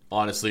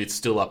honestly, it's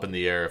still up in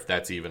the air if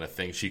that's even a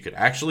thing she could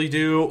actually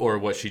do, or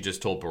what she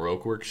just told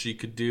Baroque Works she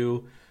could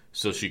do,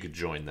 so she could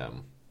join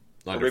them.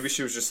 Or maybe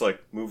she was just like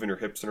moving her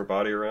hips and her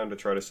body around to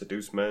try to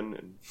seduce men.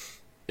 And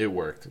It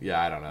worked. Yeah,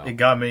 I don't know. It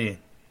got me.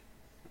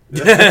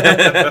 Nate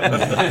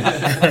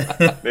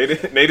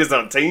is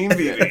on Team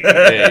Vivi.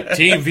 Hey,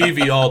 Team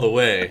Vivi all the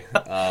way.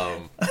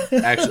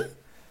 Actually,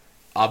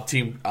 I'm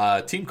Team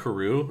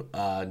Karoo.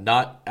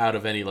 Not out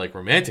of any like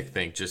romantic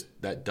thing. Just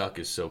that duck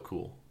is so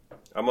cool.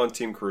 I'm on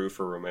Team Crew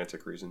for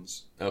romantic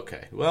reasons.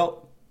 Okay,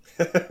 well,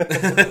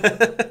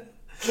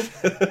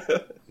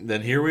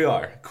 then here we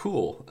are.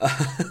 Cool.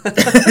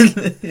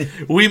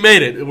 We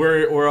made it.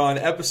 We're on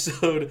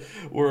episode.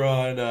 We're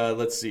on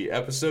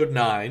episode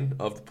 9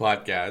 of the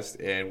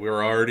podcast, and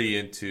we're already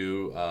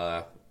into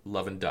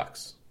loving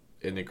ducks.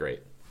 Isn't it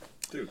great?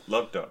 Dude,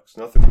 love ducks.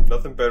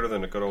 Nothing better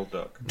than a good old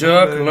duck.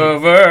 Duck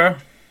lover.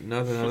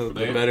 Nothing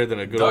better than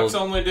a good Ducks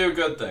old only do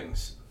good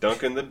things.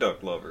 Duncan the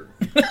duck lover.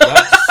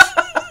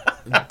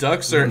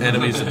 Ducks are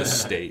enemies of the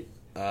state.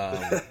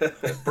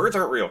 Birds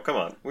aren't real. Come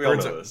on, we all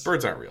know this.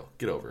 Birds aren't real.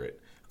 Get over it.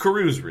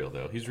 Karoo's real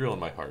though. He's real in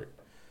my heart.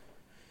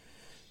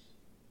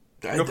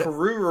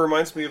 Peru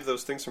reminds me of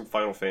those things from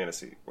Final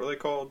Fantasy. What are they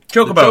called?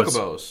 Chocobos.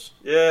 Chocobos.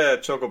 Yeah,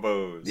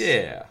 chocobos.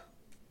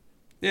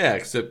 Yeah,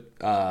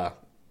 except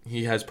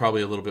he has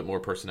probably a little bit more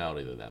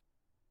personality than them.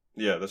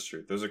 Yeah, that's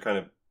true. Those are kind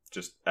of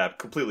just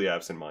completely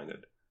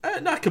absent-minded.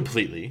 Not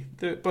completely,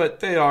 but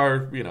they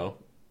are,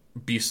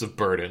 beasts of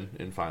burden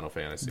in Final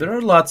Fantasy. There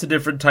are lots of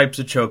different types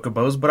of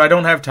chocobos, but I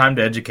don't have time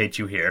to educate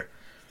you here.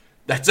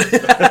 That's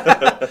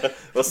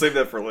We'll save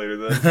that for later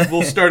then.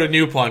 We'll start a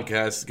new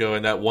podcast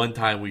going that one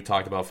time we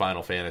talked about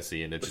Final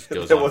Fantasy and it just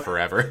goes on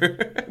forever.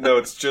 No,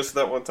 it's just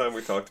that one time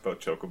we talked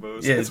about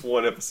chocobos. Yeah. It's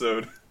one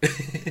episode.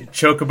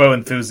 Chocobo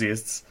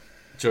enthusiasts.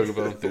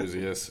 Chocobo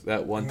enthusiasts.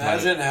 That one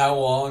Imagine time. how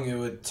long it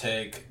would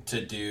take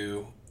to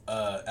do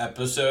an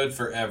episode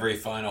for every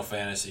Final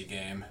Fantasy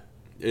game.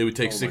 It would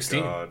take Oh 16.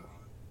 my God.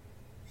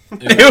 How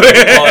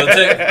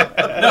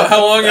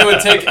long it would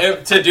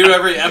take to do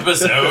every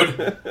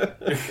episode.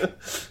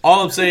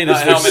 All I'm saying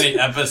is Not how many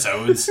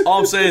episodes. All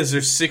I'm saying is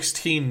there's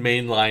 16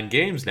 mainline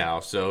games now,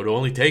 so it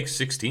only takes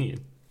 16.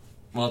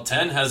 Well,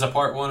 10 has a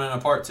part 1 and a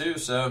part 2,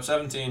 so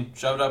 17.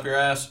 Shove it up your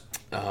ass.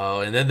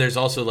 Oh, and then there's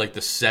also like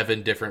the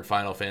 7 different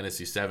Final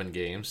Fantasy VII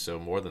games, so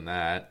more than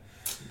that.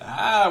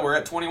 We're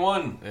at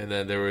 21. And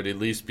then there would at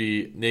least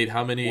be, Nate,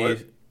 how many...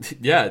 What?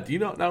 Yeah, do you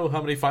not know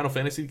how many Final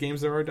Fantasy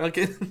games there are,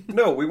 Duncan?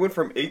 No, we went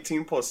from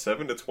 18 plus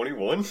 7 to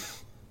 21.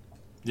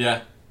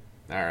 Yeah.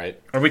 All right.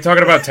 Are we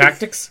talking about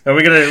tactics? Are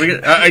we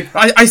gonna?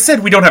 I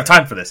said we don't have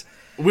time for this.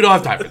 We don't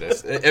have time for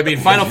this. I mean,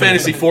 Final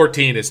Fantasy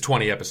 14 is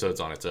 20 episodes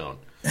on its own.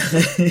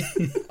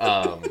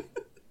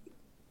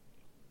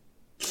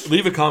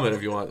 Leave a comment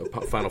if you want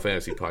a Final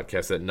Fantasy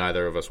podcast that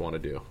neither of us want to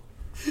do.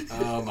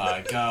 Oh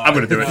my god. I'm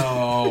gonna do it.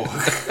 No.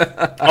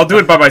 I'll do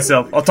it by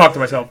myself. I'll talk to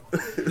myself.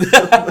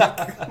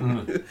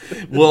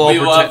 We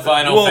love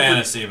Final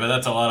Fantasy, but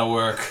that's a lot of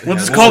work. We'll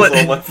just call It's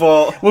all my it.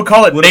 fault. We'll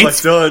call it What have I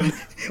Nate's. done?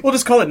 We'll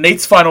just call it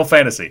Nate's Final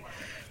Fantasy.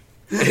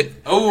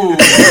 Oh.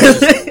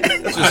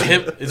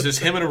 It's just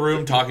him in a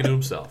room talking to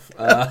himself.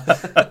 Oh my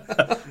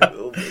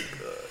god.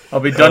 I'll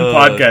be done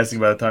podcasting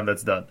by the time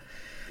that's done.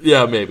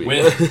 Yeah, maybe.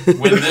 When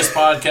this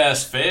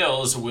podcast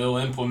fails, we'll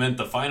implement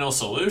the final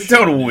solution.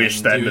 Don't wish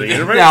and that do to the the-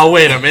 universe. Now,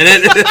 wait a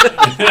minute.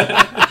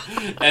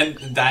 And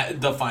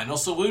that the final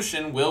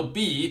solution will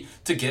be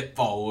to get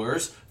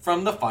followers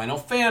from the Final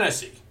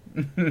Fantasy.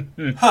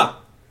 Huh.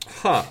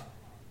 Huh.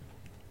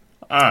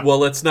 Well,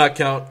 let's not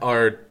count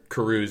our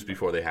Karus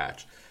before they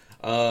hatch.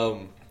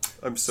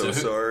 I'm so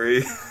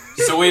sorry.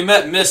 So we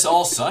met Miss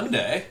All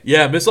Sunday.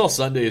 Yeah, Miss All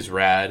Sunday is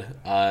rad.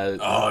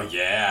 Oh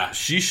yeah.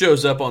 She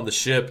shows up on the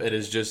ship and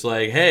is just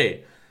like,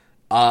 hey,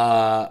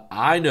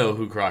 I know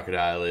who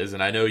Crocodile is,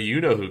 and I know you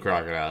know who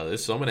Crocodile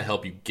is, so I'm going to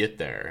help you get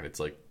there. And it's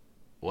like,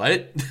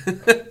 what?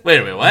 Wait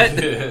a minute, what?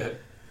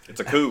 It's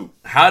a coup.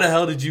 How the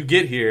hell did you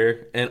get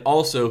here? And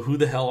also, who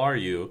the hell are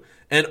you?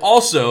 And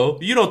also,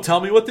 you don't tell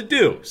me what to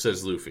do,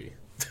 says Luffy.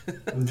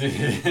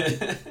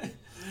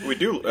 We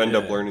do end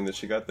up learning that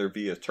she got there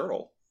via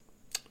turtle.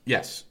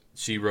 Yes,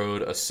 she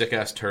rode a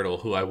sick-ass turtle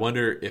who I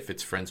wonder if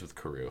it's friends with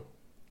Karoo.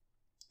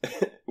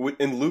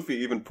 And Luffy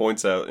even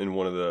points out in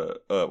one of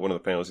the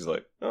panels, he's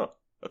like, "Oh,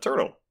 a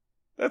turtle.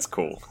 That's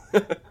cool."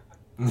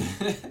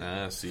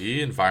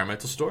 See,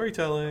 environmental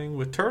storytelling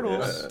with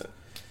turtles.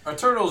 Yeah. A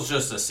turtle's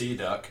just a sea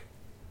duck.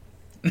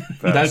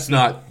 That's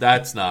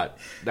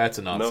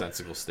a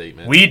nonsensical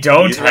statement. We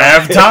don't He's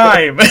have right.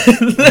 time.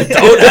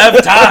 don't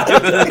have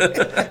time.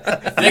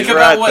 Think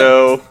Right,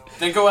 though.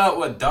 Think about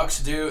what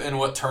ducks do and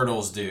what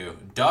turtles do.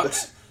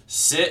 Ducks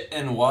sit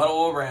and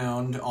waddle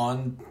around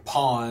on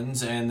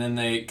ponds, and then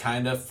they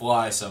kind of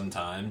fly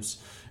sometimes.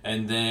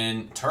 And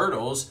then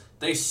turtles,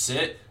 they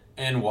sit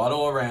and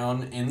waddle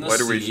around in the Why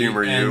sea do we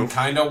humor and you?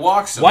 kind of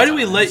walk sometimes. Why do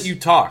we let you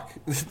talk?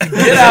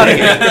 Get out of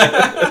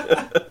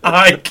here.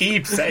 I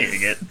keep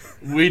saying it.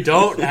 We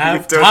don't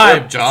have don't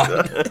time, have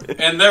John.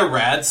 And they're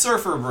rad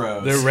surfer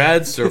bros. They're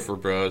rad surfer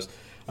bros.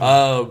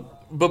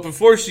 But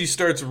before she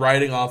starts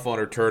riding off on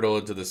her turtle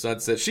into the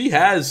sunset, she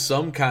has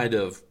some kind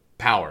of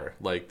power.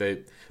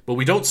 But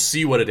we don't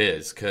see what it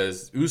is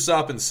because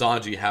Usopp and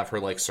Sanji have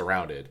her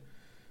surrounded.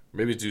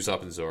 Maybe it's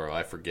Usopp and Zoro,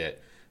 I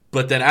forget.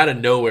 But then out of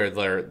nowhere,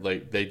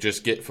 they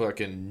just get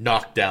fucking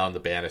knocked down the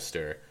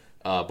banister.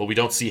 But we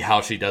don't see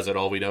how she does it.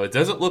 All we know, it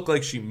doesn't look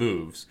like she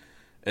moves.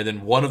 And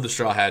then one of the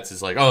Straw Hats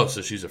is like, "Oh,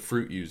 so she's a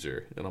fruit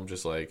user," and I'm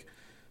just like,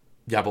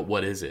 "Yeah, but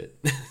what is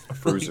it?"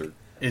 Bruiser.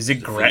 Is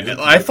it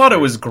I thought it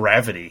was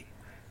gravity.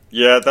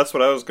 Yeah, that's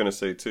what I was gonna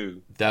say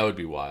too. That would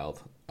be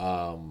wild.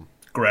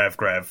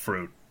 Grav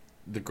fruit.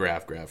 The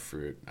Grav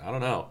fruit. I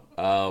don't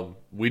know.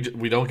 We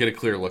don't get a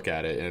clear look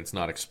at it, and it's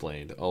not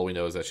explained. All we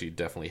know is that she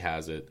definitely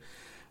has it.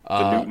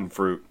 The Newton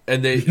fruit.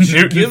 And she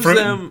Newton gives fruit.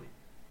 them.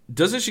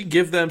 Doesn't she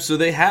give them? So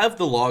they have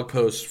the log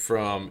post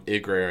from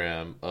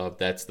Igraram.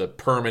 That's the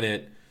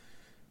permanent.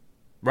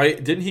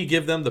 Right? Didn't he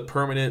give them the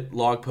permanent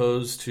log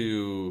post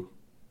to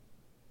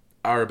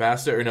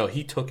Arabasta? Or no,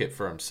 he took it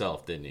for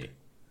himself, didn't he?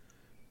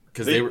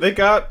 Because They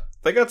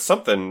got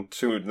something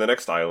to the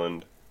next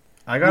island.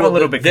 I got Well, a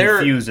little bit they're-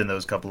 confused in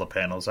those couple of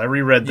panels. I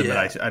reread them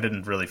Yeah. and I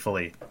didn't really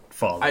fully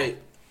follow.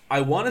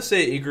 I want to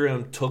say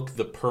Igram took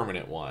the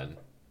permanent one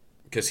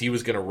because he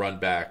was going to run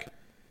back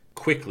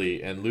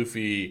quickly, and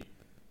Luffy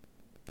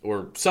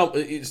or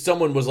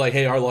someone was like,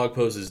 "Hey, our log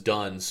pose is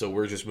done, so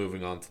we're just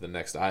moving on to the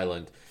next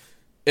island."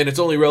 And it's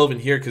only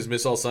relevant here because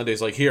Miss All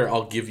Sunday's like, "Here,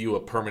 I'll give you a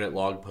permanent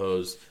log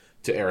pose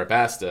to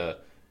Arabasta,"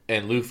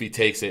 and Luffy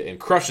takes it and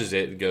crushes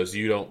it and goes,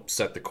 "You don't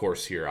set the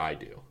course here, I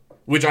do,"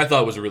 which I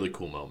thought was a really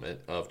cool moment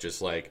of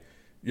just like,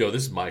 "Yo,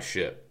 this is my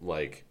ship,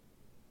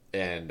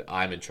 and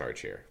I'm in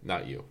charge here,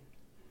 not you."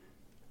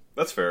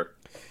 That's fair.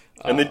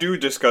 And they do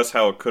discuss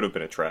how it could have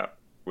been a trap,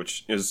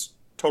 which is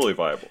totally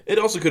viable. It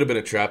also could have been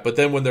a trap, but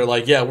then when they're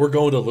like, "Yeah, we're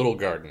going to Little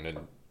Garden,"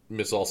 and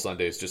Miss All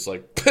Sunday is just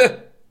like,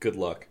 "Good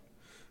luck."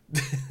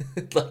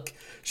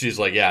 She's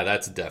like, "Yeah,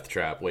 that's a death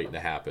trap waiting to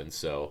happen,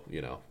 so,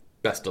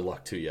 best of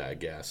luck to you, I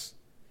guess."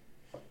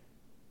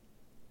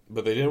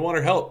 But they didn't want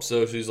her help,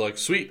 so she's like,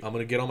 "Sweet, I'm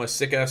gonna get on my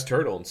sick ass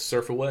turtle and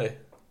surf away."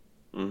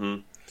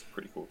 Mm-hmm. It's a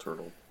pretty cool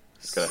turtle.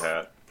 It's got a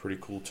hat. Pretty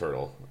cool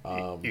turtle.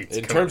 It's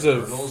In cool. terms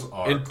of Turtles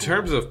are cool.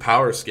 terms of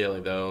power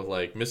scaling, though,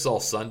 like Miss All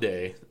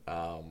Sunday,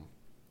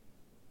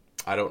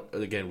 I don't.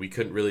 Again, we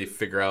couldn't really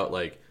figure out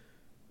like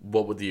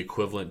what would the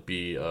equivalent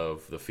be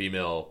of the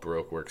female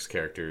Baroque Works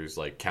characters,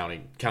 like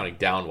counting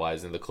down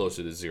wise, and the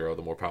closer to 0,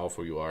 the more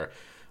powerful you are.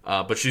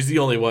 But she's the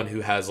only one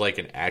who has like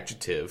an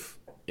adjective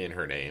in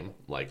her name,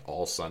 like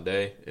All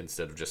Sunday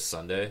instead of just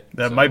Sunday.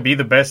 That So, might be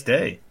the best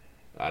day.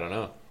 I don't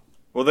know.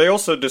 Well, they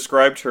also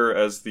described her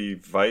as the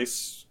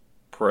vice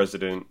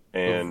president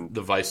and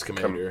The vice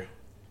commander.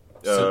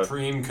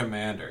 Supreme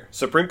Commander.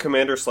 Supreme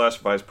Commander /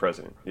 Vice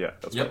President. Yeah,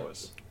 that's Yep. what it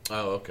was.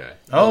 Oh, okay.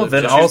 Oh, Well,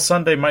 then she's- All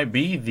Sunday might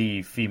be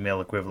the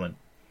female equivalent.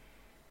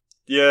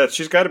 Yeah,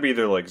 she's got to be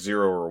either like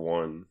 0 or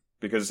 1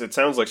 because it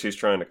sounds like she's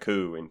trying to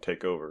coup and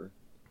take over.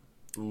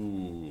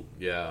 Ooh,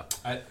 yeah.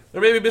 I, Or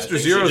maybe I Mr.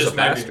 think she Zero's a just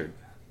might be- bastard.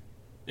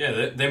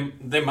 Yeah,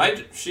 they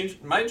might. She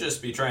might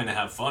just be trying to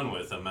have fun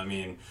with them. I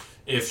mean,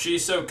 if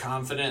she's so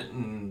confident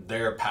in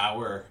their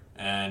power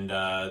and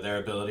their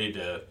ability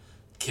to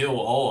kill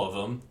all of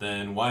them,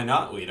 then why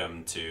not lead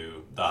them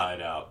to the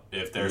hideout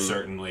if they're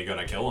certainly going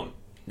to kill them?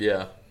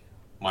 Yeah.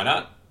 Why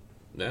not?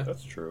 Yeah.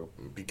 That's true.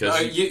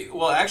 Because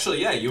Well,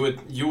 actually, yeah, you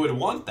would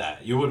want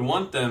that. You would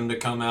want them to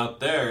come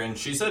out there. And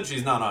she said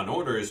she's not on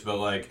orders, but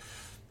like,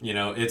 you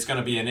know, it's going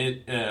to be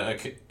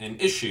an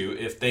issue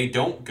if they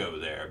don't go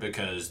there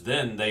because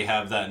then they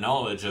have that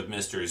knowledge of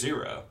Mr.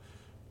 Zero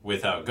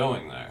without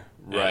going there.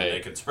 And Right. they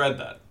could spread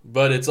that.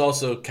 But it's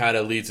also kind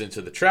of leads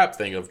into the trap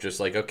thing of just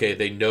like, okay,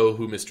 they know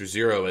who Mr.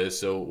 Zero is,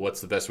 so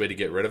what's the best way to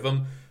get rid of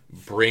him?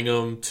 Bring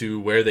them to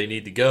where they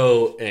need to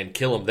go and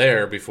kill them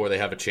there before they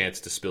have a chance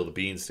to spill the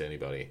beans to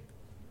anybody.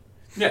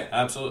 Yeah,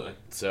 absolutely.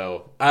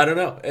 So, I don't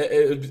know.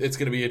 It's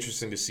going to be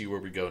interesting to see where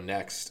we go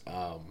next.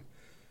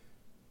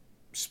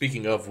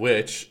 Speaking of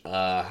which,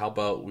 how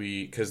about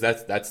we, because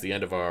that's the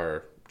end of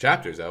our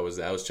chapters. That was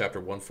chapter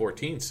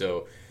 114.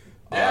 So,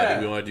 Yeah.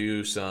 do we want to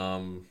do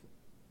some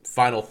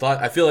final thought?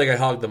 I feel like I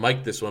hogged the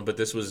mic this one, but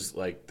this was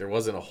like there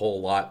wasn't a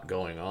whole lot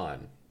going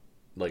on.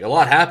 Like a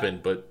lot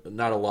happened, but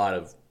not a lot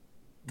of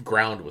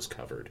ground was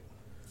covered.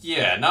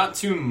 Yeah, not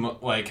too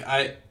like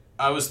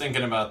I was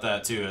thinking about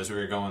that too as we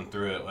were going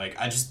through it. Like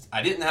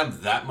I didn't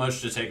have that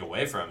much to take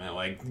away from it.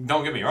 Like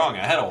don't get me wrong,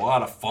 I had a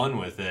lot of fun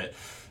with it.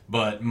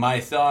 But my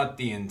thought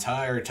the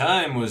entire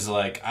time was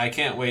like I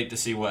can't wait to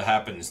see what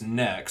happens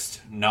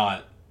next,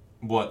 not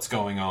what's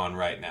going on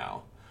right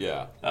now.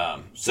 Yeah.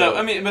 So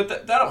I mean,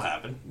 but that'll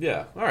happen.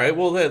 Yeah. All right.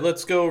 Well,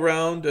 let's go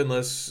around.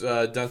 Unless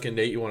Duncan,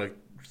 Nate, you want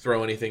to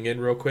throw anything in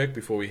real quick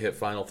before we hit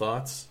final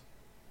thoughts?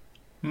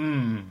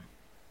 No,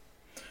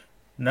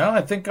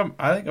 I think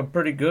I'm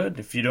pretty good.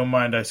 If you don't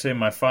mind, I say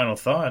my final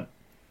thought.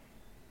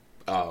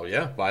 Oh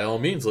yeah. By all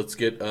means, let's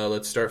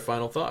start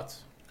final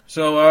thoughts.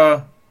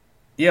 So,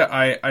 yeah,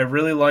 I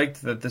really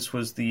liked that this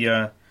was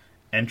the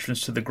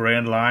entrance to the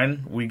Grand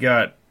Line. We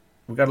got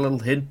a little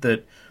hint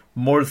that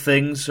more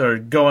things are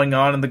going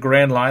on in the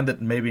Grand Line that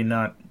maybe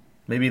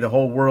the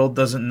whole world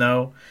doesn't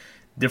know.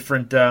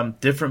 Different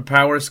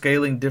power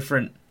scaling,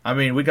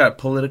 we got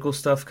political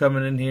stuff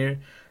coming in here.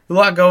 A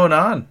lot going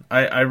on.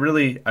 I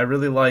really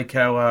like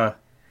how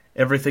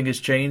everything has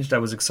changed. I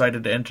was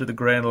excited to enter the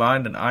Grand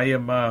Line, and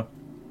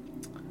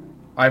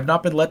I've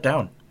not been let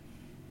down.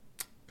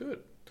 Good.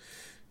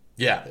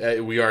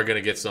 Yeah, we are going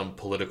to get some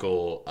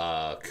political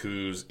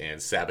coups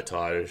and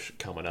sabotage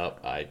coming up.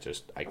 I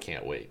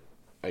can't wait.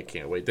 I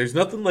can't wait. There's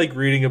nothing like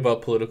reading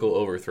about political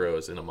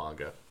overthrows in a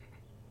manga.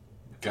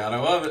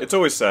 Gotta love it. It's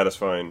always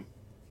satisfying.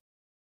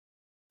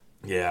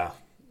 Yeah.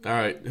 All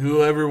right.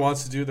 Whoever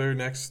wants to do their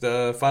next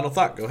final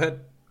thought, go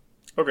ahead.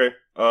 Okay.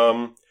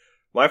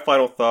 My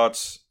final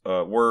thoughts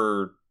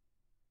were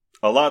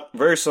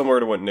very similar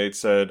to what Nate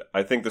said.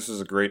 I think this is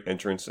a great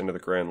entrance into the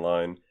Grand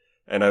Line,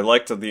 and I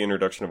liked the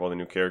introduction of all the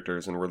new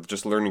characters, and we're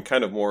just learning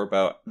kind of more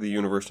about the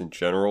universe in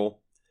general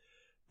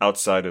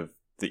outside of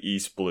the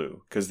East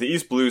Blue, because the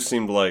East Blue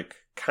seemed like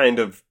kind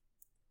of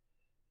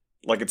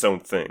like its own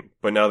thing,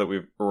 but now that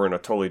we're in a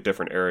totally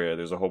different area,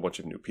 there's a whole bunch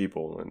of new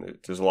people, and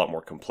there's a lot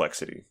more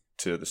complexity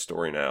to the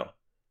story now.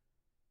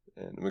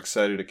 And I'm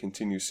excited to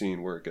continue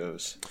seeing where it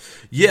goes.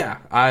 Yeah,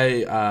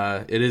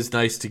 it is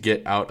nice to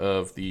get out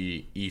of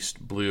the East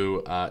Blue.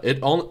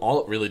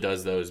 All it really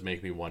does though is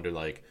make me wonder,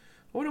 like,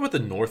 I wonder what the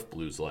North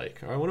Blue's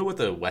like, or I wonder what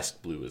the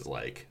West Blue is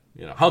like.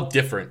 You know, how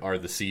different are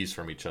the seas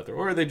from each other,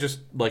 or are they just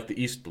like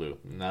the East Blue?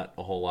 Not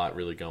a whole lot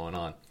really going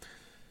on.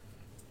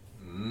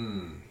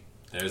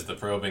 There's the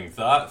probing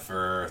thought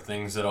for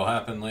things that'll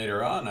happen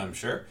later on, I'm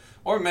sure,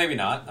 or maybe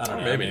not. I don't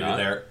know. maybe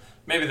not.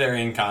 Maybe they're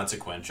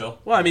inconsequential.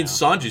 Well, I mean,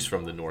 Sanji's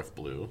from the North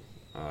Blue,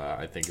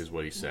 I think is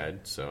what he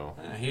said. So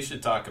He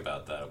should talk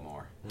about that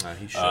more.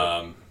 he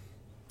should.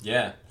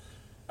 Yeah.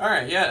 All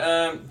right.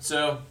 Yeah.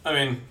 So I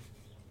mean,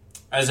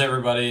 as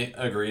everybody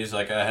agrees,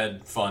 like, I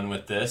had fun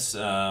with this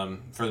for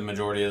the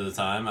majority of the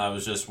time. I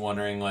was just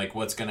wondering, like,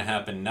 what's going to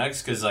happen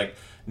next, because, like,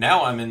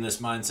 now I'm in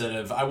this mindset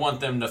of I want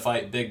them to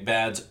fight big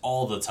bads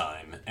all the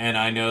time. And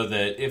I know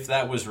that if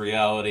that was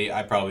reality,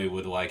 I probably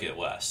would like it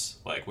less.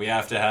 Like, we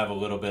have to have a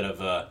little bit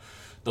of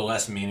the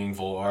less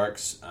meaningful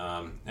arcs.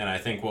 And I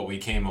think what we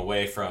came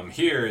away from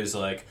here is,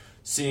 like,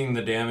 seeing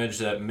the damage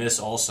that Miss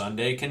All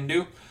Sunday can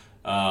do.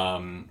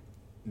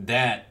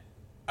 That,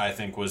 I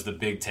think, was the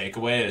big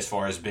takeaway as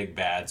far as big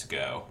bads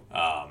go.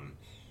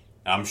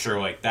 I'm sure,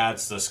 like,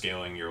 that's the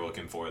scaling you're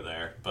looking for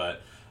there.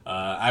 But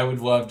I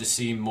would love to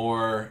see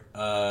more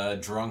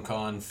drunk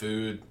on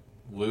food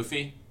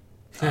Luffy.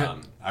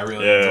 I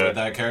really enjoyed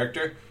that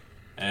character.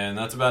 And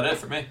that's about it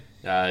for me.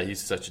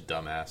 He's such a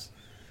dumbass.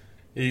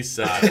 He's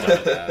such a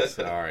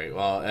dumbass. All right.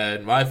 Well,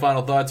 and my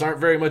final thoughts aren't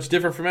very much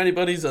different from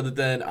anybody's, other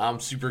than I'm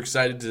super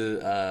excited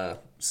to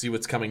see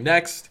what's coming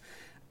next.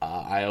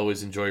 I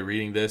always enjoy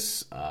reading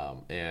this,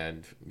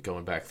 and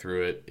going back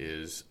through it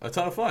is a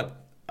ton of fun.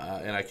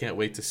 And I can't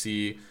wait to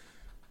see.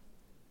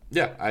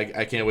 Yeah,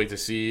 I can't wait to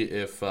see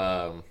if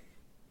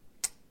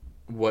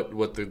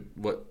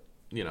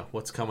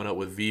what's coming up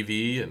with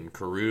VV and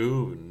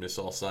Karoo and Miss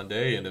All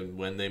Sunday, and then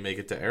when they make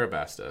it to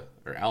Arabasta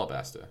or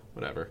Alabasta,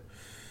 whatever.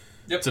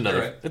 Yep,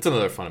 It's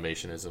another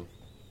Funimationism.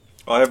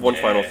 I have one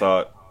final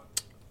thought.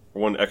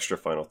 One extra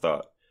final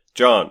thought.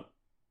 John,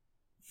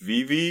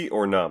 Vivi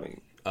or Nami?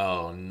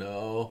 Oh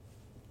no,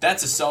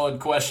 that's a solid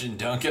question,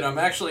 Duncan. I'm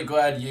actually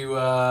glad you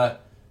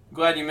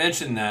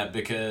mentioned that,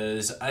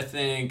 because I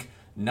think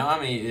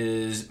Nami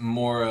is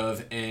more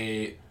of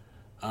a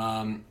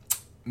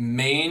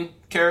main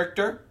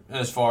character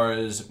as far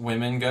as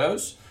women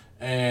goes,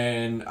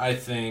 and I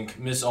think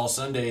Miss All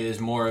Sunday is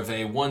more of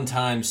a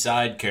one-time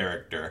side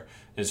character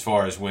as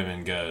far as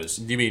women goes.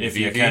 You mean if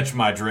Vivi? you catch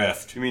my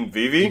drift? You mean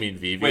Vivi? You mean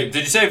Vivi? Wait,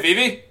 did you say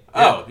Vivi? Yeah.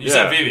 Oh, you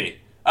said Vivi.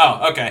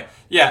 Oh, okay.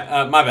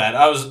 Yeah, my bad.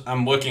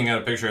 I'm looking at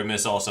a picture of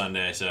Miss All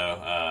Sunday, so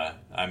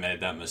I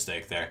made that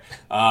mistake there.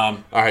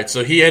 All right,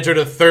 so he entered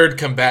a third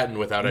combatant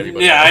without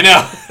anybody. Yeah, I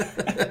know.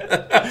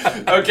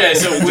 Okay,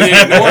 so we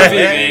ignore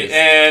Vivi,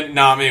 and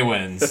Nami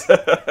wins.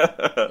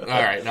 All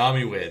right,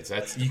 Nami wins.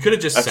 That's you could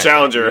have just. A said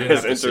challenger that. You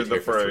didn't has have to entered sit the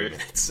here for 3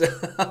 minutes.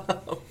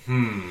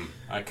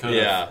 I could.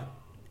 Yeah.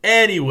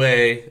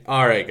 Anyway,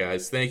 all right,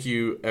 guys. Thank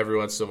you,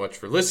 everyone, so much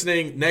for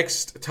listening.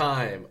 Next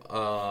time,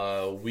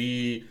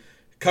 we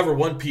cover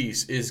One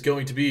Piece is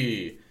going to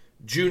be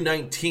June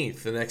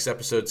 19th. The next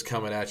episode's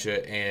coming at you,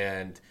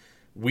 and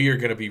we are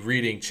going to be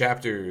reading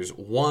chapters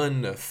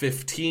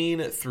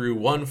 115 through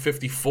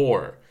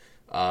 154.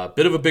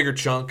 Bit of a bigger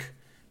chunk,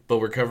 but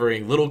we're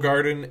covering Little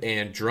Garden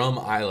and Drum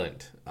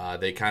Island.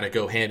 They kind of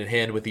go hand in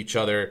hand with each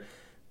other,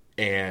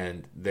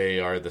 and they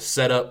are the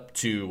setup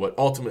to what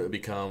ultimately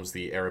becomes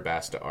the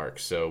Arabasta arc.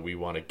 So we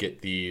want to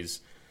get these.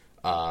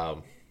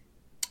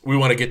 We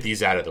want to get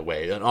these out of the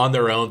way. And on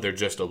their own, they're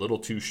just a little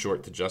too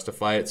short to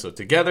justify it. So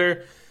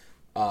together,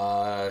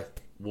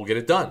 we'll get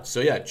it done. So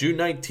yeah, June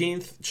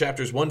 19th,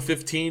 chapters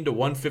 115 to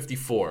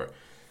 154.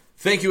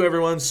 Thank you,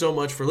 everyone, so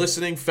much for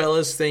listening.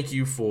 Fellas, thank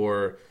you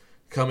for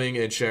coming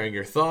and sharing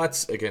your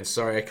thoughts. Again,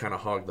 sorry I kind of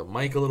hogged the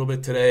mic a little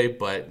bit today,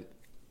 but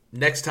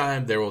next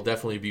time there will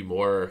definitely be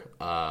more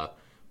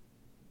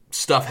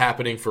stuff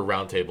happening for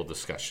roundtable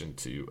discussion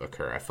to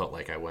occur. I felt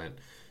like I went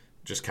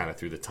just kind of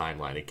through the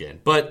timeline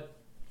again, but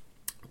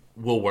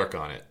we'll work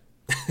on it.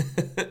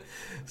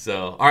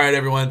 So, all right,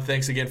 everyone.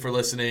 Thanks again for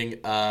listening.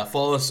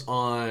 Follow us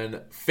on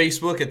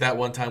Facebook at That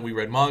One Time We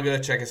Read Manga.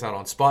 Check us out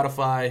on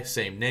Spotify,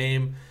 same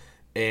name,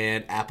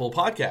 and Apple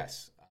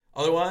Podcasts.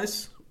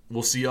 Otherwise,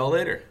 we'll see y'all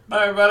later.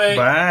 Bye, everybody.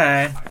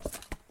 Bye.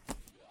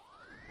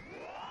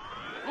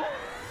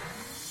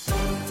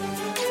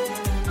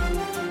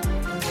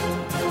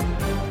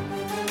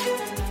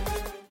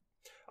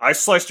 I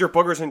sliced your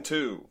boogers in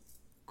two.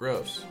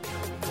 Gross.